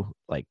through.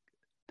 Like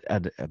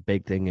a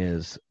big thing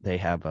is they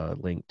have a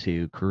link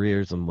to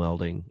careers in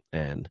welding,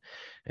 and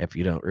if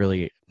you don't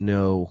really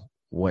know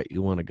what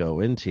you want to go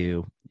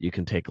into, you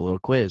can take a little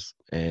quiz,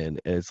 and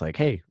it's like,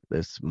 hey,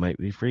 this might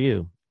be for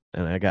you.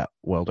 And I got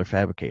welder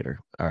fabricator,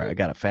 or I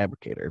got a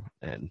fabricator,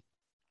 and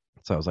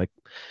so I was like,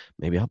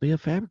 maybe I'll be a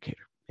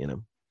fabricator,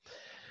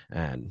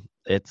 and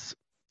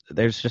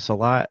there's just a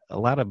lot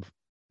of,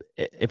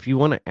 if you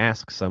want to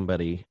ask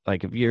somebody,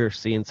 like if you're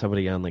seeing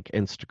somebody on like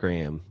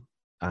Instagram,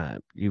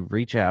 you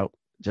reach out,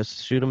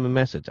 just shoot them a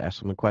message, ask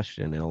them a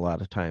question, and a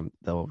lot of time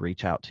they'll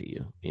reach out to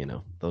you.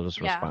 They'll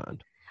just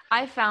respond.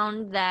 I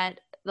found that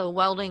the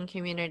welding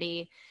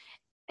community,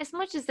 as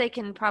much as they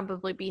can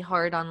probably be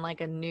hard on like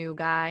a new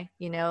guy,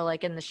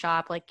 like in the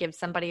shop, like give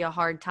somebody a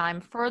hard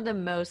time, for the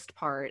most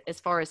part,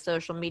 as far as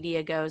social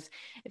media goes,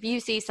 if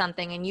you see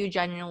something and you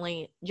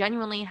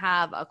genuinely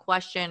have a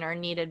question or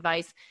need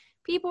advice,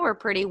 people are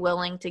pretty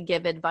willing to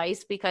give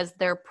advice because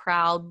they're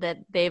proud that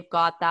they've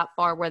got that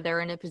far where they're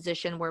in a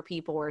position where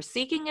people are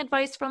seeking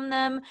advice from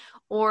them,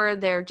 or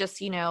they're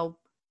just,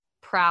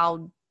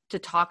 proud to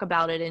talk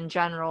about it in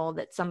general,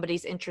 that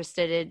somebody's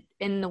interested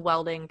in the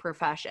welding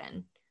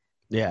profession.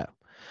 Yeah.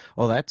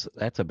 Well, that's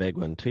a big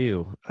one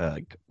too.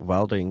 Like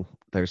welding,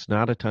 there's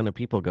not a ton of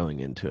people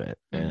going into it.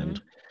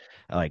 And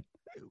like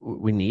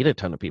we need a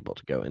ton of people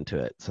to go into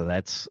it. So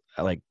that's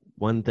like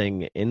one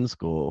thing in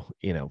school,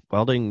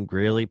 welding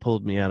really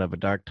pulled me out of a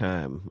dark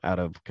time, out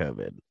of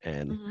COVID.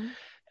 And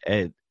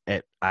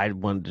I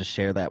wanted to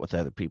share that with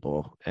other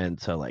people.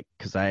 And so like,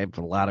 cause I have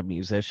a lot of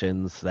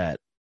musicians that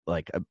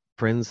like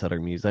friends that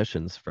are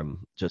musicians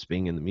from just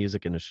being in the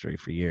music industry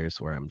for years,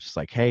 where I'm just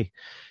like, hey,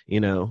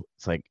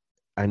 it's like,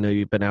 I know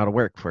you've been out of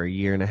work for a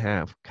year and a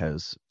half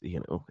because,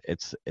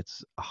 it's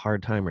a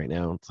hard time right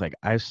now. It's like,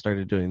 I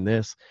started doing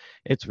this.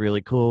 It's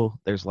really cool.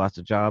 There's lots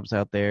of jobs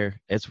out there.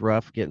 It's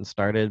rough getting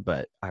started,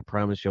 but I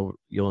promise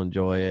you'll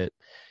enjoy it,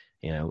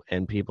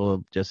 and people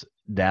have just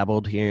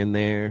dabbled here and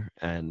there.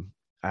 And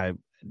I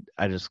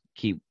just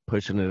keep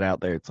pushing it out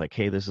there. It's like,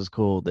 hey, this is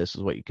cool. This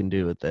is what you can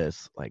do with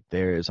this. Like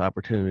there is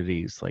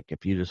opportunities. Like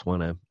if you just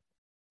want to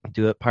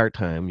do it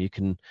part-time, you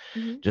can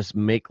just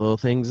make little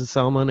things and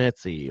sell them on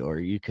Etsy, or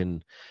you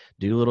can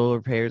do little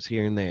repairs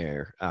here and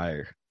there,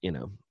 or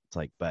it's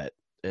like, but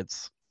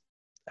it's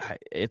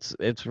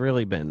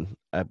really been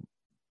a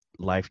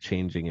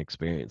life-changing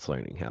experience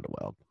learning how to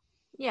weld.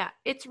 Yeah,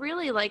 it's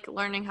really like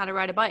learning how to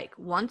ride a bike.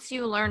 Once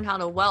you learn how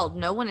to weld,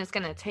 no one is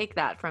going to take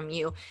that from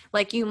you.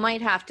 Like you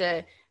might have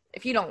to,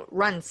 if you don't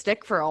run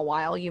stick for a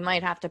while, you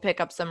might have to pick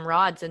up some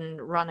rods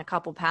and run a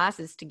couple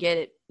passes to get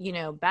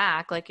it,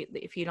 back. Like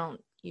if you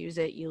don't use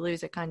it, you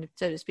lose it, kind of,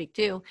 so to speak,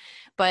 too.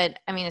 But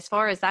I mean, as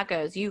far as that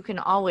goes, you can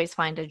always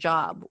find a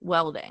job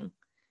welding.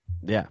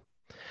 Yeah.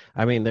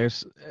 I mean,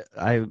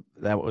 that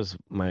was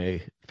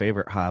my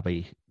favorite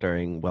hobby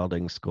during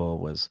welding school,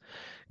 was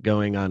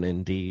going on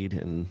Indeed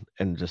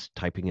and just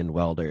typing in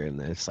welder, and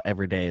it's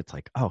every day it's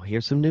like, oh,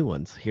 here's some new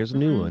ones. Here's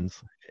new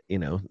ones.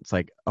 It's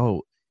like,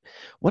 oh,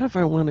 what if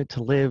I wanted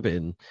to live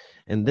in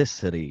this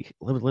city?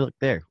 Look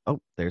there. Oh,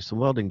 there's some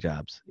welding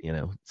jobs.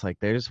 It's like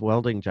there's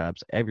welding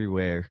jobs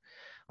everywhere.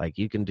 Like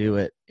you can do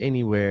it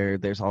anywhere.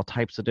 There's all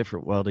types of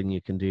different welding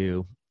you can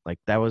do. Like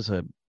that was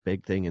a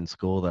big thing in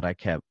school that I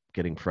kept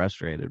getting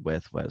frustrated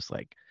with, was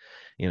like,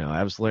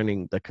 I was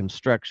learning the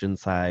construction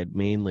side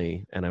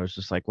mainly, and I was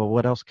just like, well,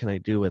 what else can I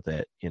do with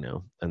it?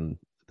 And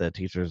the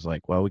teacher's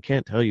like, well, we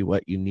can't tell you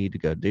what you need to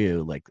go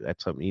do. Like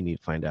that's something you need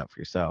to find out for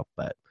yourself.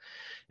 But,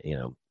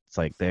 it's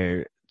like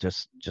they're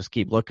just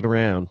keep looking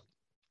around.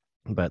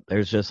 But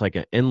there's just like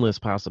an endless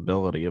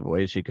possibility of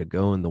ways you could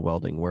go in the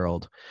welding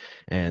world,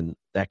 and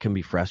that can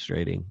be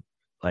frustrating,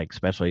 like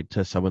especially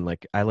to someone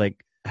like, I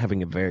like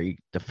having a very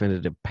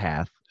definitive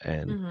path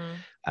And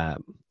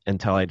Mhm.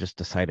 until I just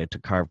decided to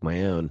carve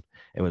my own,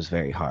 it was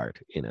very hard,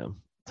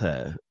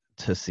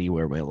 to see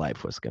where my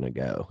life was going to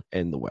go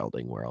in the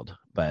welding world.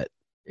 But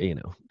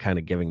kind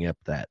of giving up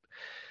that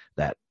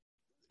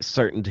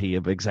certainty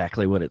of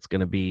exactly what it's going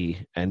to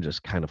be, and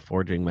just kind of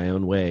forging my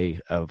own way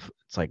of,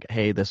 it's like,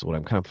 hey, this is what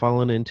I'm kind of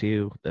falling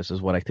into, this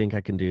is what I think I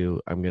can do,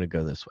 I'm going to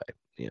go this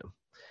way.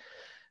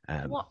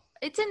 Well,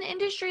 it's an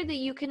industry that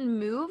you can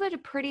move at a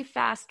pretty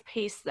fast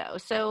pace, though.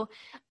 So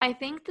I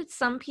think that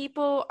some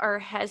people are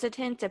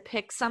hesitant to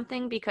pick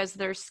something because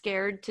they're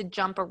scared to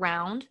jump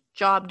around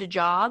job to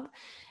job.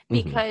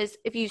 Mhm. Because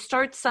if you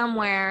start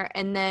somewhere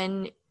and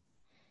then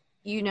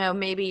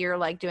maybe you're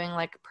like doing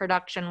like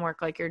production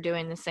work, like you're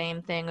doing the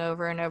same thing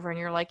over and over, and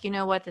you're like, you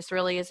know what, this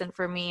really isn't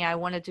for me. I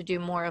wanted to do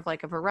more of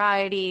like a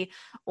variety,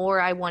 or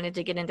I wanted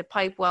to get into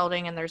pipe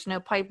welding and there's no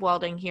pipe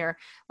welding here.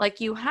 Like,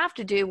 you have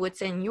to do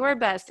what's in your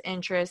best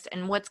interest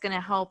and what's going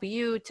to help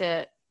you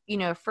to,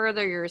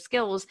 further your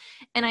skills.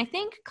 And I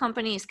think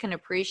companies can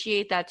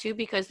appreciate that too,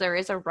 because there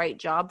is a right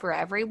job for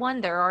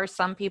everyone. There are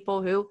some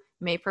people who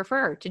may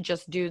prefer to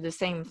just do the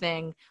same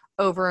thing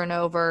over and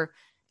over,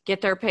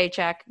 get their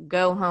paycheck,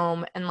 go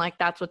home, and like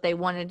that's what they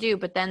want to do.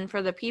 But then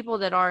for the people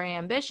that are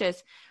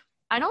ambitious,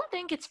 I don't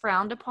think it's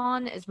frowned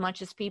upon as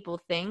much as people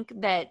think.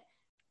 That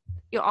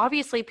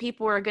obviously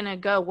people are going to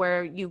go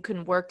where you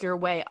can work your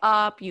way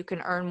up, you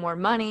can earn more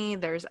money,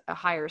 there's a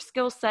higher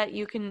skill set,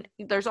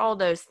 there's all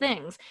those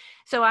things.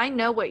 So I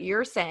know what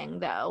you're saying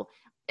though,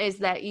 is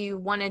that you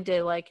wanted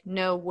to like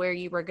know where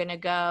you were going to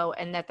go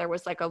and that there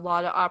was like a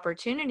lot of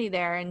opportunity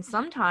there. And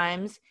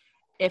sometimes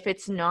if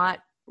it's not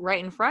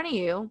right in front of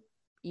you,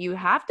 you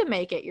have to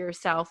make it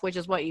yourself, which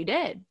is what you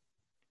did.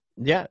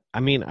 Yeah, I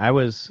mean, I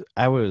was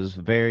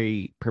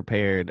very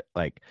prepared.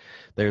 Like,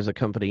 there's a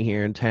company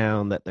here in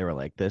town that they were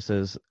like, this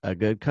is a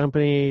good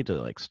company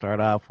to like start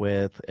off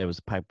with. It was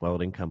a pipe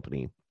welding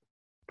company,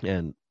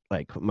 and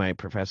like my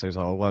professors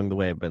all along the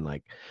way have been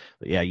like,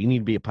 yeah, you need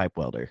to be a pipe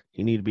welder.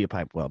 You need to be a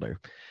pipe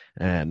welder.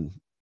 And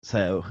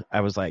so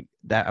I was like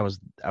that. I was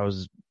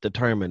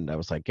determined. I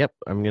was like, yep,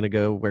 I'm gonna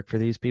go work for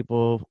these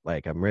people.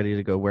 Like, I'm ready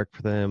to go work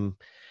for them.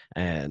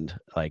 And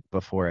like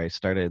before I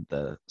started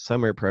the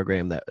summer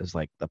program that was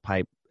like the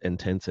pipe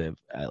intensive,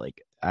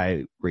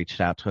 I reached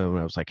out to him and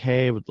I was like,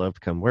 hey, would love to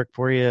come work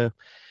for you.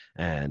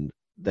 And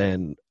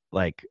then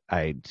like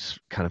I just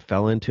kind of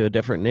fell into a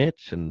different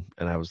niche, and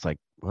I was like,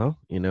 well,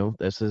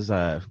 this is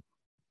I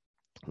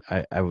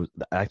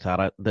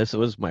thought this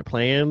was my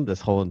plan this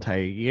whole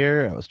entire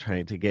year. I was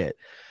trying to get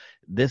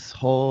I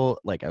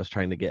was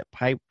trying to get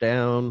pipe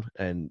down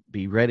and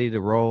be ready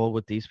to roll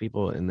with these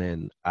people, and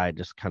then I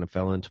just kind of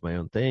fell into my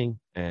own thing,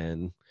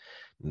 and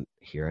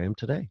here I am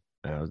today.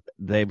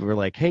 They were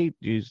like, hey,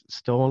 do you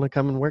still want to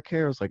come and work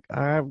here? I was like,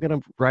 I'm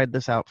gonna ride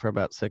this out for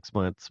about 6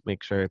 months,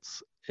 make sure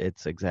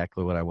it's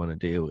exactly what I want to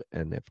do,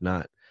 and if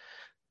not,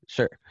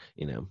 sure,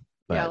 Yeah, I'll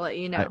but let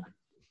you I, know.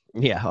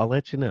 yeah, I'll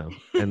let you know.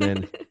 And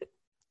then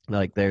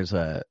like there's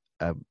a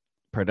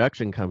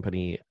production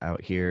company out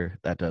here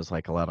that does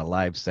like a lot of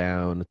live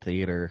sound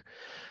theater,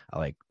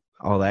 like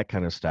all that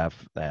kind of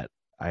stuff, that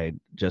I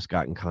just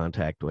got in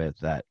contact with,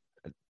 that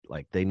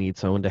like they need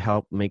someone to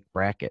help make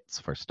brackets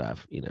for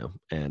stuff,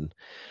 and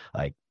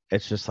like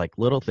it's just like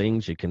little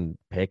things you can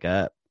pick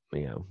up,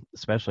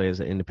 especially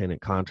as an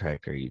independent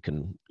contractor. You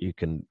can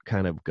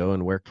kind of go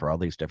and work for all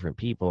these different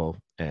people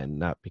and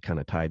not be kind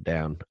of tied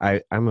down.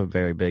 I'm a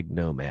very big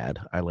nomad.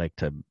 I like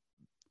to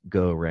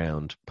go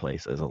around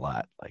places a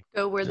lot, like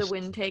Go where the just,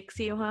 wind takes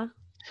you, huh?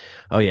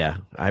 oh yeah,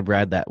 I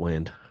ride that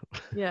wind.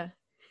 Yeah.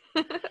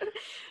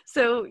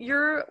 So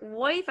your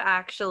wife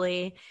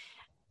actually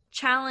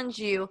challenged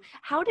you.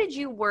 How did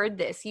you word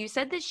this? You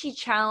said that she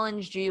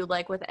challenged you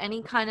like with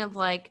any kind of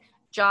like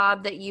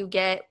job that you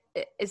get.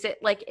 Is it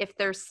like if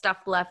there's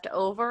stuff left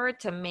over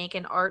to make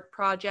an art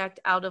project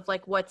out of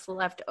like what's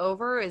left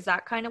over? Is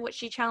that kind of what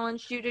she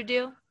challenged you to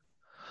do?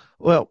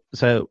 Well,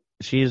 so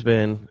she's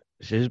been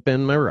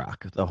my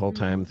rock the whole Mm-hmm.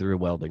 time through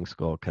welding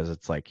school, because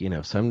it's like,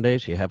 some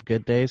days you have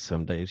good days,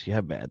 some days you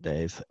have bad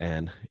days,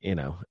 and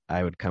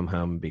I would come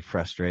home and be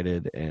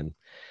frustrated, and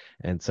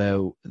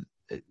so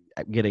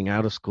getting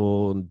out of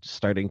school and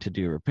starting to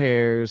do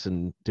repairs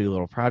and do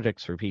little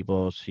projects for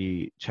people,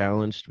 she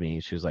challenged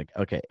me. She was like,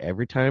 okay,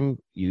 every time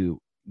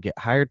you get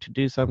hired to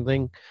do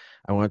something,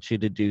 I want you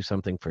to do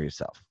something for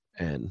yourself,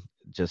 and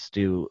just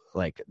do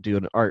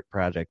an art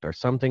project or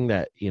something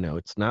that,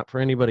 it's not for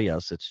anybody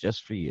else, it's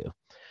just for you.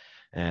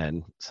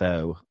 And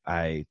so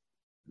the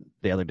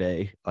other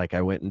day, like,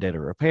 I went and did a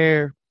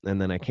repair, and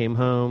then I came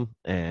home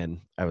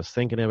and I was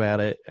thinking about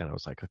it, and I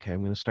was like, okay,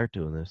 I'm going to start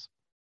doing this.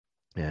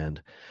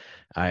 And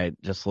I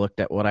just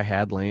looked at what I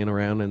had laying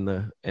around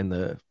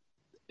in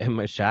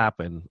my shop,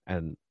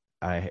 and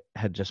I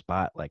had just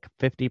bought like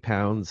 50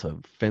 pounds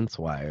of fence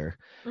wire,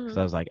 because I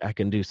Mm-hmm. was like, I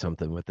can do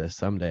something with this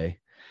someday.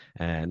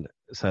 And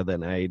so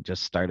then I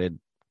just started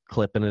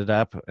clipping it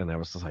up, and I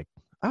was just like,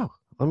 oh,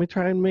 let me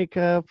try and make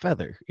a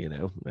feather,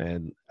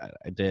 and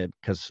I did,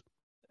 because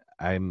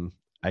I'm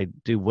I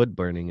do wood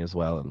burning as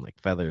well, and like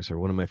feathers are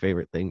one of my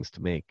favorite things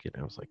to make.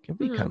 I was like, it'd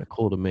be kind of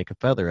cool to make a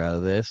feather out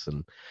of this.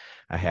 And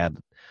I had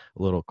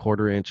a little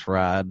 1/4-inch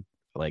rod,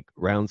 like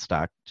round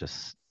stock,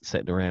 just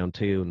sitting around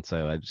too. And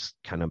so I just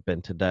kind of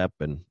bent it up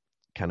and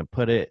kind of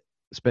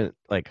spent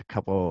like a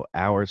couple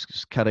hours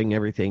just cutting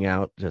everything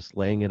out, just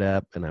laying it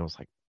up. And I was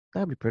like,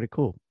 that'd be pretty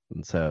cool.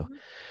 And so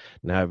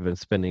now I've been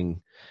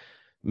spending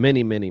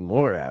many, many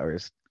more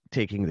hours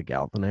taking the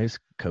galvanized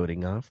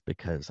coating off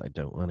because I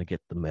don't want to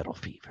get the metal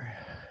fever.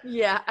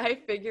 Yeah, I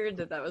figured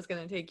that was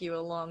going to take you a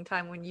long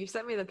time. When you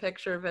sent me the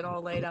picture of it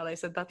all laid out, I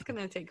said, that's going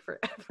to take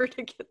forever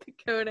to get the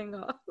coating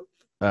off.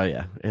 Oh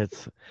yeah,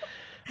 it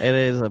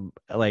is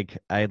like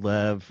I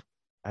love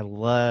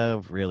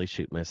really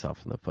shooting myself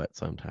in the foot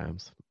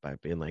sometimes by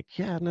being like,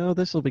 yeah, no,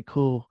 this will be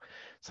cool.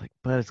 It's like,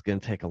 but it's going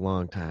to take a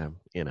long time.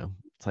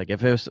 It's like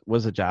if it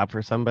was a job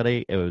for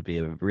somebody, it would be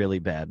a really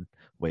bad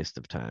waste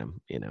of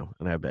time, and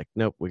I'd be like,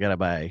 nope, we gotta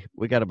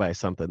buy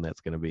something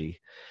that's gonna be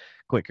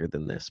quicker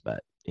than this.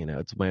 But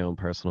it's my own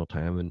personal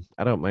time, and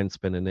I don't mind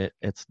spending it.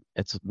 It's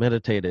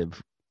meditative,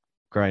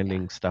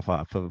 grinding stuff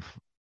off of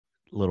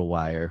little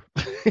wire.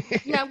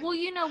 Yeah, well,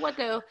 you know what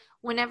though,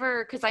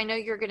 because I know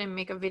you're going to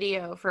make a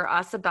video for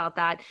us about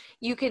that,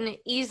 you can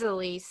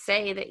easily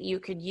say that you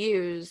could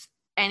use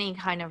any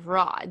kind of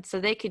rod. So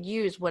they could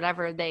use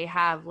whatever they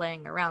have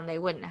laying around. They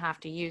wouldn't have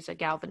to use a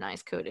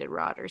galvanized coated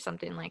rod or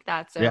something like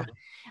that. So, yeah.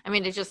 I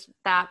mean, it's just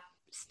that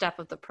step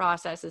of the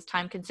process is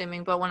time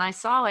consuming. But when I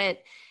saw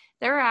it,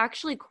 there are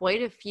actually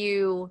quite a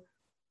few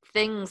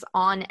things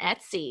on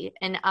Etsy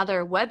and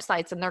other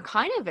websites, and they're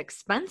kind of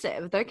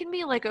expensive. There can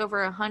be like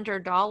over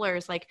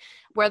 $100, like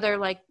where they're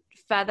like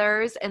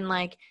feathers, and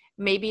like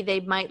maybe they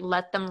might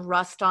let them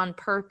rust on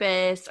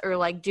purpose or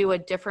like do a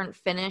different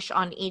finish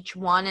on each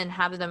one and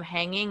have them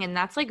hanging. And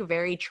that's like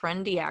very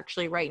trendy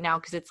actually right now,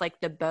 because it's like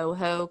the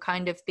boho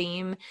kind of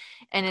theme.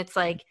 And it's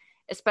like,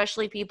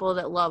 especially people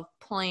that love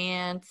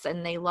plants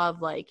and they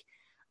love like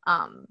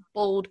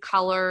bold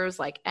colors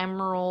like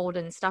emerald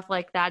and stuff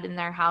like that in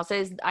their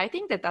houses. I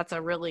think that that's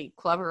a really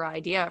clever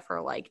idea for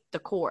like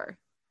decor.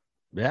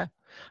 Yeah.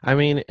 I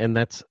mean, and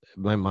that's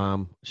my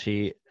mom.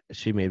 She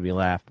made me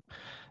laugh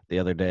the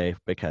other day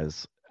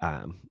because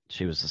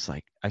she was just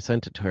like, I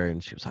sent it to her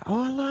and she was like,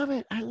 oh,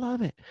 I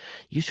love it,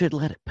 you should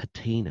let it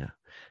patina.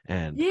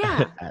 And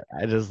yeah,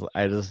 I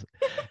just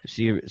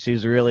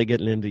she's really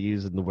getting into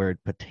using the word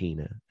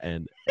patina.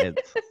 And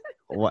it's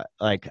what,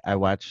 like, I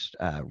watched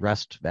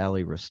Rust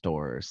Valley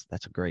Restorers.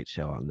 That's a great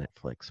show on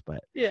Netflix,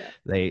 but yeah,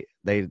 they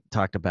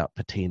talked about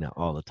patina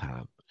all the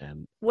time.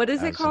 And what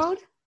is it called?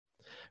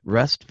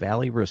 Rust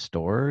Valley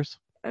Restorers.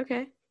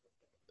 Okay.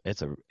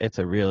 It's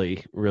a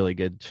really, really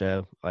good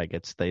show. Like,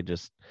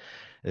 there's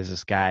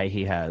this guy,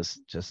 he has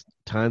just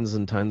tons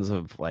and tons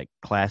of like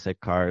classic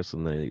cars,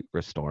 and they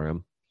restore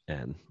them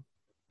and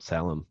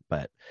sell them.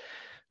 But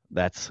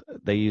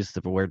they use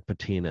the word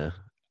patina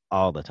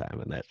all the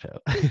time in that show.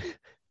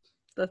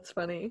 That's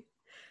funny.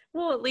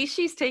 Well, at least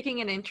she's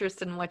taking an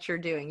interest in what you're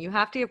doing. You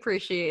have to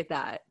appreciate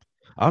that.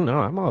 Oh no,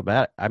 I'm all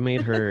about it. I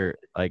made her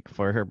like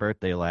for her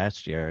birthday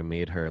last year, I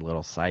made her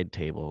little side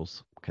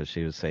tables because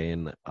she was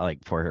saying, like,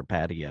 for her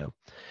patio.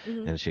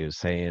 Mm-hmm. And she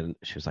was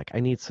like,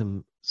 I need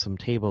some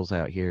tables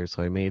out here.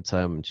 So I made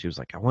some, and she was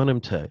like, I want them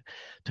to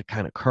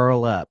kind of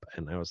curl up.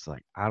 And I was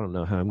like, I don't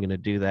know how I'm going to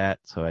do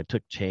that. So I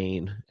took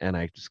chain and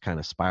I just kind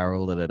of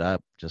spiraled it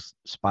up, just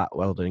spot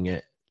welding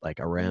it like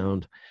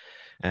around.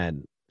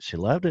 And she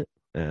loved it.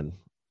 And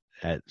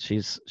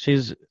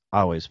she's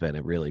always been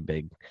a really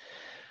big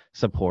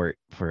support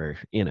for,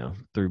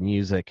 through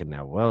music and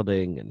now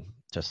welding and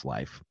just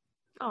life.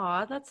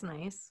 Aw, that's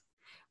nice.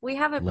 We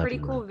have a pretty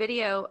cool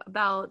video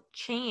about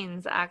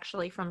chains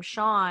actually from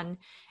Sean.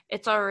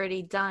 It's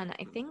already done.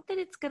 I think that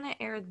it's going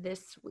to air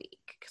this week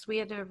because we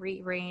had to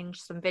rearrange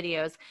some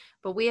videos.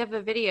 But we have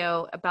a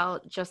video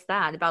about just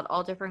that, about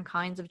all different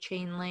kinds of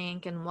chain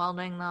link and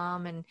welding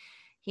them. And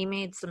he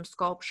made some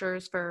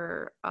sculptures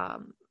for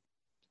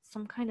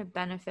some kind of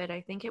benefit.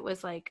 I think it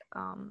was like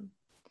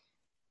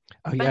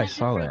I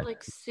saw that.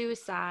 Like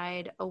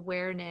suicide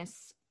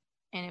awareness.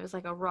 And it was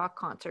like a rock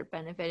concert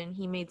benefit, and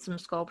he made some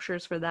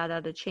sculptures for that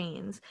out of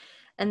chains.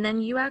 And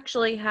then you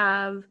actually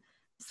have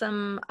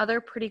some other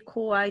pretty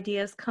cool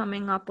ideas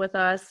coming up with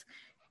us.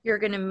 You're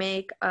going to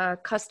make a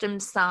custom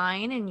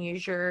sign and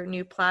use your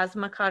new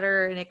plasma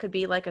cutter, and it could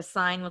be like a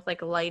sign with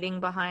like lighting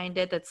behind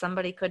it that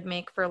somebody could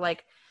make for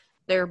like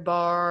their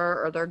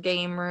bar or their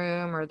game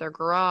room or their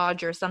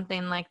garage or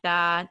something like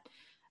that.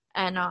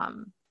 And how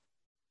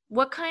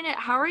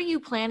are you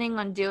planning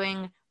on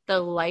doing the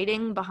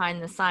lighting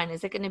behind the sign?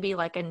 Is it going to be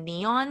like a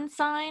neon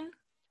sign?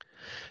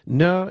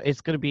 No,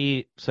 it's going to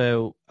be it's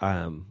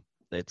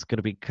going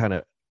to be kind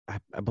of,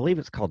 I believe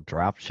it's called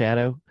drop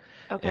shadow.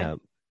 Okay.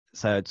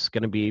 So it's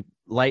going to be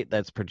light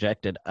that's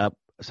projected up.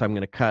 So I'm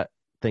going to cut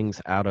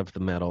things out of the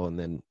metal and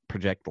then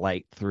project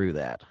light through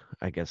that.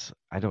 I guess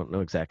I don't know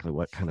exactly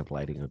what kind of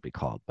lighting it would be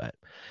called, but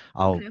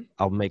I'll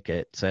make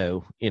it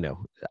so,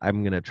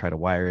 I'm going to try to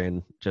wire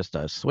in just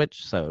a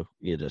switch. So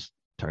you just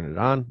turn it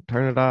on,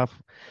 turn it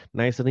off,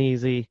 nice and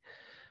easy.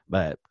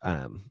 but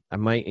I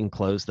might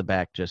enclose the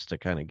back just to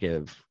kind of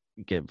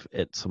give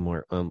it some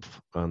more oomph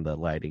on the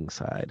lighting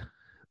side.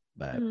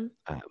 But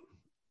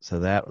so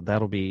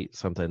that'll be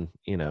something,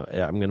 I'm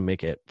going to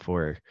make it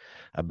for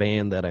a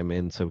band that I'm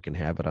in so we can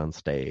have it on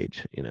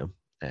stage,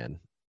 and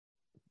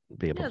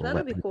be able to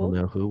let people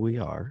know who we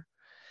are.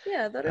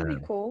 Yeah, that'll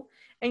be cool.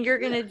 And you're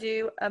going to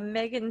do a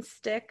Megan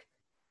Stick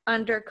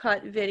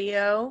undercut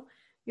video.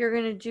 You're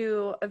going to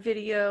do a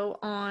video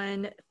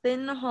on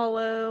thin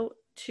hollow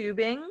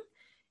tubing,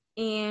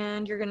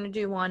 and you're going to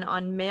do one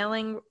on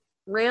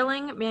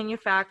railing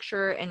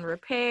manufacture and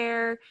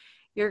repair.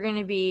 You're going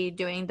to be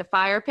doing the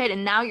fire pit,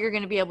 and now you're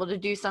going to be able to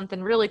do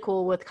something really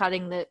cool with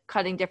cutting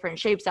different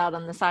shapes out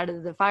on the side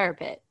of the fire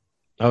pit.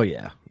 Oh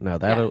yeah, no,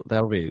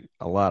 that'll be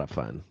a lot of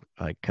fun.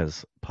 Like,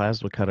 because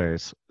plasma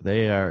cutters,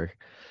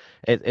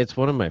 it's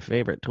one of my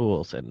favorite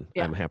tools, and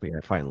I'm happy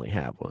I finally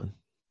have one.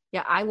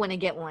 Yeah, I want to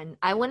get one.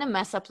 I want to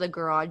mess up the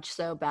garage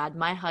so bad.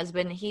 My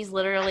husband, he's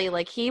literally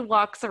like, he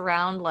walks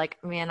around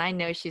like, man, I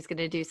know she's going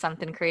to do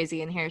something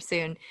crazy in here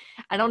soon.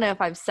 I don't know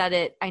if I've said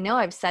it. I know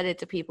I've said it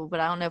to people, but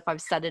I don't know if I've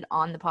said it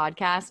on the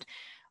podcast.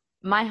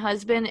 My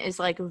husband is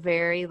like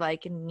very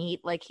like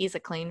neat, like he's a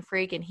clean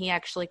freak, and he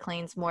actually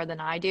cleans more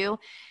than I do.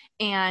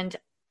 And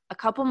a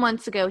couple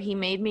months ago, he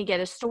made me get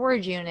a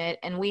storage unit,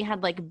 and we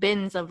had like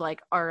bins of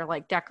like our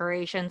like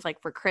decorations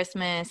like for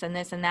Christmas and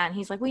this and that. And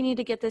he's like, we need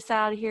to get this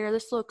out of here.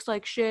 This looks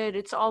like shit.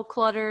 It's all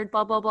cluttered,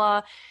 blah, blah,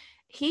 blah.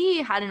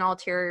 He had an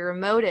ulterior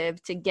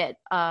motive to get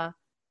a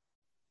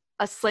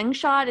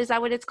slingshot. Is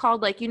that what it's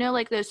called? Like,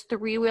 like those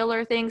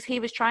 3-wheeler things.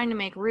 He was trying to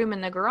make room in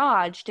the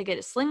garage to get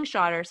a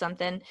slingshot or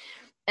something.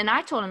 And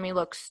I told him he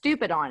looked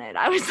stupid on it.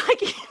 I was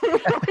like, we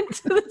went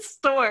to the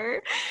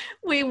store.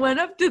 We went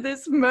up to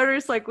this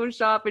motorcycle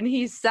shop, and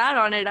he sat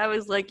on it. I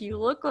was like, you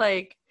look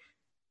like,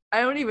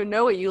 I don't even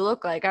know what you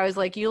look like. I was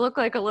like, you look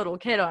like a little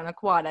kid on a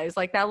quad. I was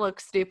like, that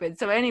looks stupid.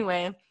 So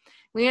anyway,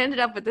 we ended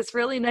up with this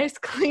really nice,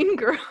 clean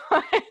garage.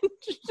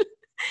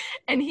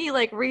 And he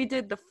like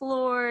redid the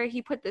floor.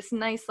 He put this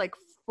nice like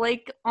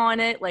flake on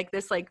it, like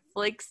this like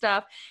flake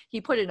stuff. He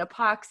put an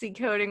epoxy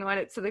coating on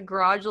it so the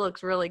garage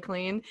looks really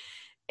clean.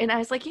 And I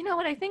was like, you know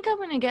what? I think I'm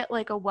going to get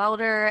like a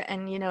welder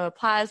and, a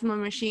plasma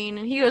machine.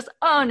 And he goes,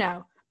 oh,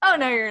 no,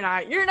 you're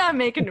not. You're not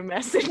making a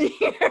mess in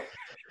here.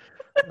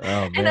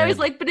 Oh, and I was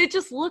like, but it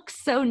just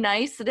looks so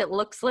nice that it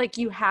looks like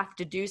you have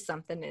to do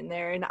something in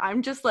there. And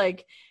I'm just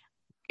like,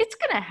 it's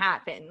going to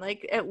happen.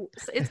 Like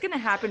it's going to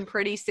happen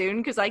pretty soon,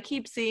 because I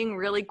keep seeing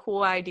really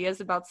cool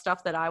ideas about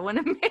stuff that I want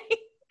to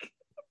make.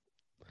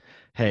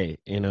 Hey,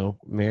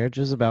 marriage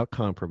is about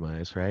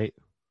compromise, right?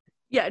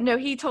 Yeah, no,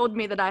 he told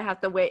me that I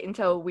have to wait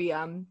until we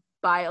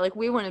buy it. Like,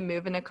 we want to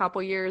move in a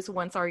couple years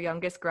once our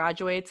youngest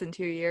graduates in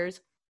 2 years.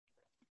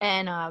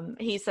 And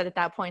he said at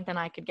that point, then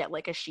I could get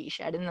like a she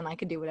shed, and then I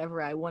could do whatever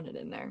I wanted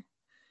in there.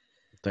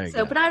 There you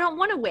go. But I don't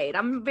want to wait.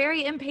 I'm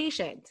very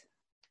impatient.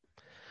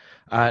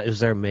 Is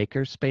there a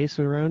maker space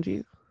around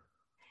you?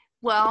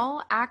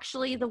 Well,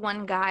 actually, the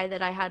one guy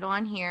that I had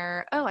on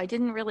here, I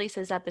didn't release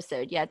his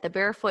episode yet, the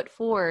Barefoot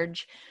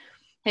Forge.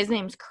 His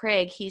name's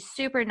Craig. He's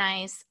super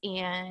nice,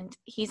 and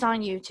he's on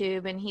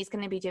YouTube, and he's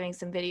going to be doing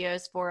some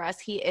videos for us.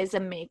 He is a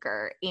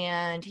maker,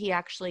 and he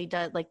actually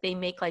does, like, they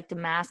make like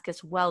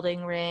Damascus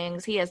welding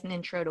rings. He has an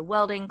intro to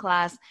welding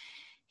class.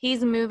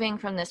 He's moving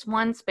from this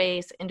one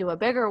space into a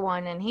bigger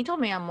one, and he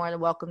told me I'm more than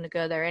welcome to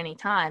go there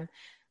anytime.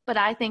 But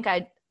I think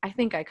I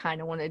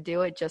kind of want to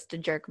do it just to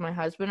jerk my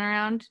husband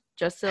around,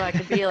 just so I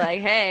could be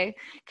like, hey,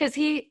 because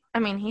he's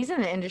in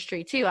the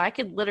industry too. I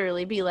could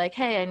literally be like,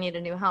 hey, I need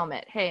a new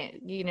helmet. Hey,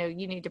 you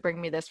need to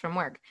bring me this from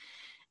work.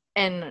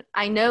 And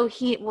I know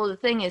the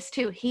thing is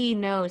too, he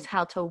knows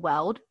how to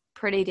weld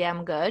pretty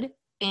damn good.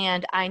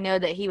 And I know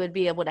that he would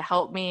be able to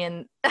help me.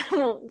 And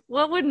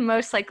what would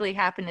most likely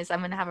happen is I'm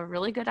going to have a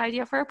really good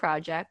idea for a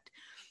project.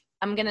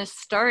 I'm going to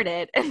start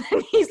it, and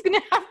then he's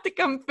going to have to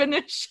come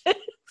finish it.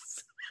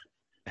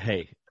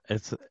 Hey,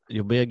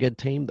 you'll be a good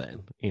team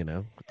then,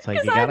 It's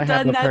like you gotta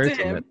have the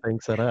person that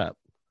thinks it up.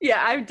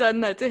 Yeah, I've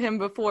done that to him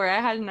before. I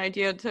had an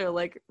idea to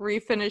like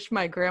refinish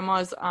my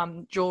grandma's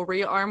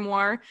jewelry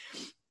armoire.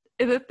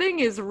 The thing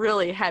is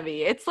really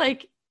heavy. It's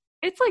like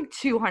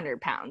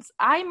 200 pounds.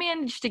 I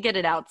managed to get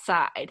it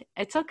outside.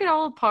 I took it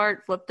all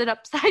apart, flipped it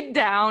upside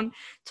down,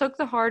 took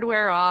the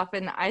hardware off,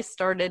 and I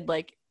started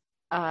like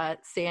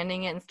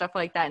sanding it and stuff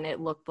like that, and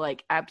it looked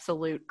like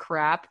absolute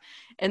crap.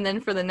 And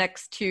then for the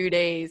next 2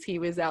 days he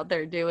was out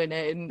there doing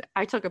it, and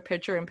I took a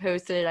picture and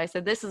posted it. I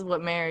said, this is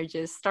what marriage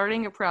is,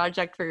 starting a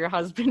project for your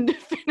husband to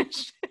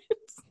finish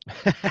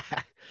it.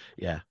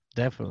 Yeah,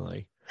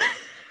 definitely.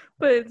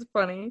 But it's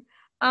funny.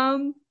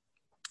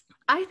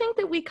 I think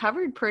that we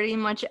covered pretty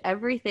much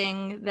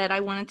everything that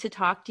I wanted to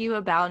talk to you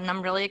about, and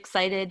I'm really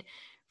excited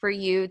for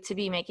you to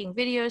be making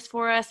videos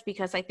for us,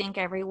 because I think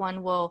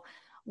everyone will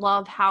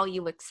love how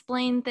you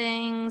explain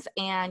things.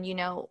 And,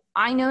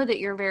 I know that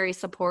you're very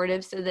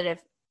supportive, so that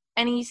if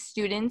any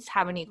students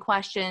have any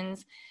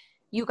questions,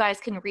 you guys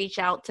can reach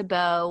out to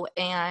Bo,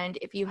 and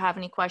if you have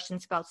any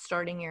questions about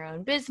starting your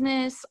own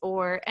business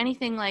or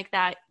anything like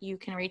that, you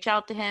can reach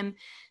out to him.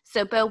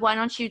 So Bo, why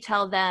don't you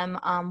tell them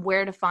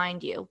where to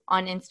find you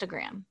on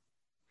Instagram?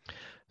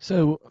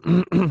 So,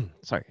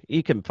 sorry,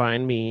 you can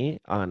find me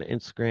on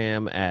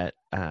Instagram at,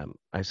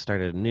 I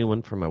started a new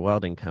one for my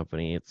welding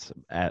company. It's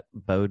at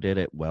Bo Did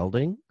It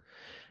Welding,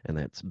 and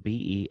that's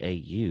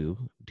BeauDidit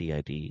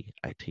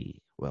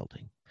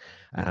Welding.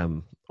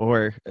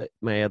 Or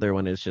my other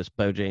one is just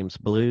Bo James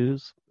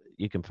Blues.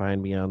 You can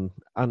find me on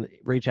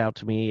reach out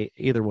to me,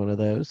 either one of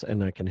those,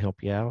 and I can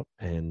help you out.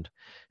 And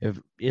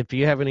if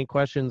you have any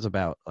questions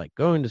about like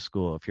going to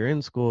school, if you're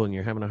in school and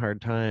you're having a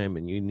hard time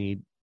and you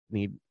need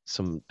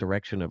some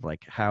direction of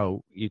like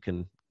how you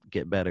can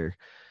get better,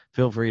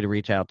 feel free to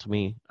reach out to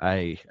me.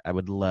 I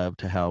would love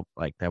to help.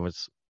 Like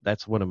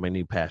that's one of my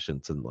new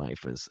passions in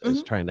life is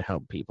trying to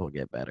help people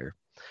get better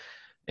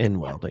in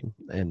welding.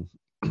 And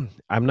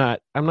I'm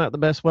not the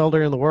best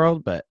welder in the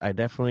world, but I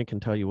definitely can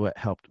tell you what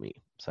helped me.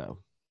 So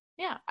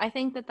yeah, I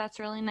think that that's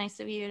really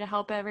nice of you to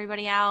help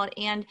everybody out.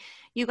 And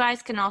you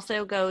guys can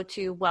also go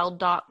to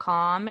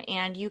weld.com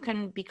and you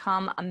can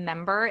become a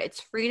member. It's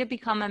free to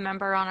become a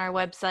member on our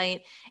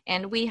website.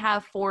 And we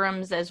have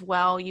forums as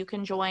well. You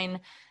can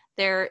join.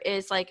 There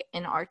is like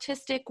an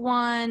artistic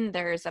one,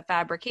 there's a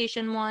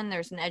fabrication one,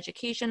 there's an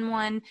education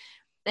one.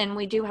 And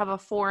we do have a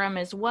forum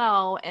as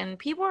well. And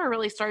people are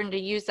really starting to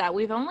use that.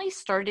 We've only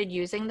started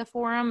using the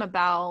forum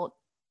about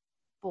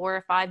 4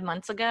 or 5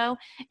 months ago,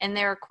 and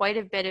there are quite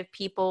a bit of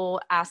people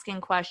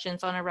asking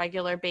questions on a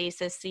regular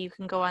basis, so you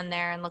can go on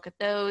there and look at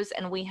those.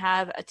 And we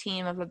have a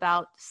team of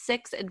about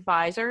 6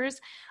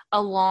 advisors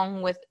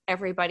along with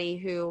everybody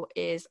who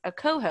is a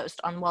co-host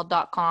on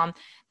weld.com.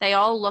 They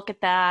all look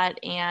at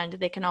that and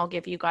they can all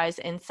give you guys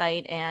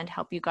insight and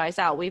help you guys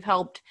out. We've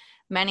helped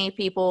many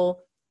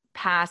people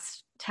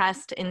pass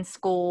tests in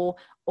school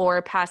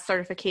or pass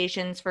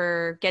certifications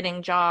for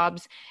getting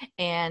jobs,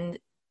 and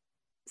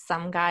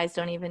some guys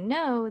don't even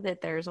know that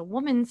there's a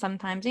woman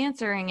sometimes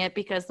answering it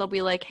because they'll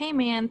be like, hey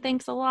man,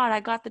 thanks a lot, I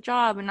got the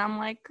job. And I'm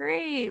like,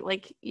 great.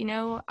 Like, you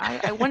know,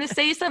 I want to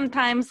say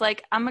sometimes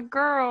like, I'm a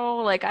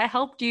girl, like I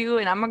helped you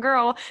and I'm a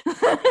girl.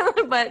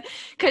 But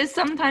because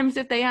sometimes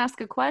if they ask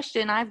a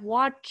question, I've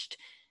watched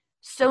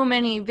so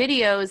many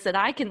videos that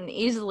I can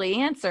easily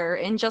answer,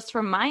 and just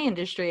from my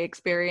industry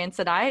experience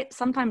that I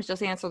sometimes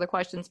just answer the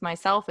questions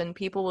myself, and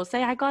people will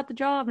say, I got the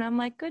job. And I'm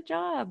like, good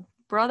job,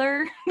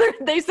 brother.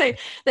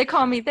 They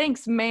call me,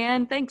 thanks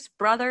man, thanks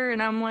brother.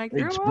 And I'm like,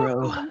 thanks, you're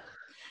welcome. Bro.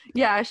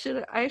 Yeah,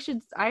 I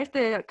have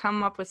to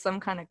come up with some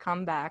kind of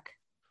comeback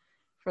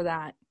for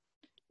that.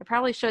 I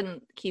probably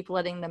shouldn't keep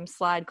letting them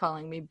slide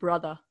calling me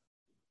brother.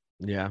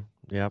 Yeah.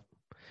 Yep.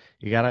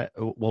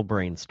 We'll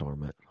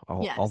brainstorm it.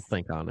 I'll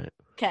think on it.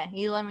 Okay,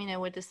 you let me know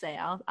what to say.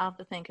 I'll have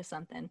to think of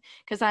something,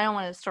 because I don't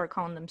want to start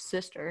calling them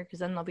sister, because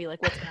then they'll be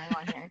like, what's going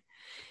on here?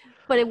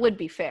 But it would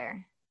be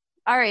fair.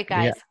 All right,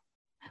 guys.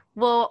 Yeah.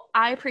 Well,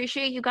 I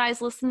appreciate you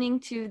guys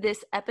listening to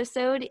this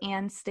episode,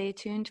 and stay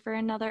tuned for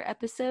another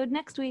episode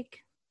next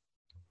week.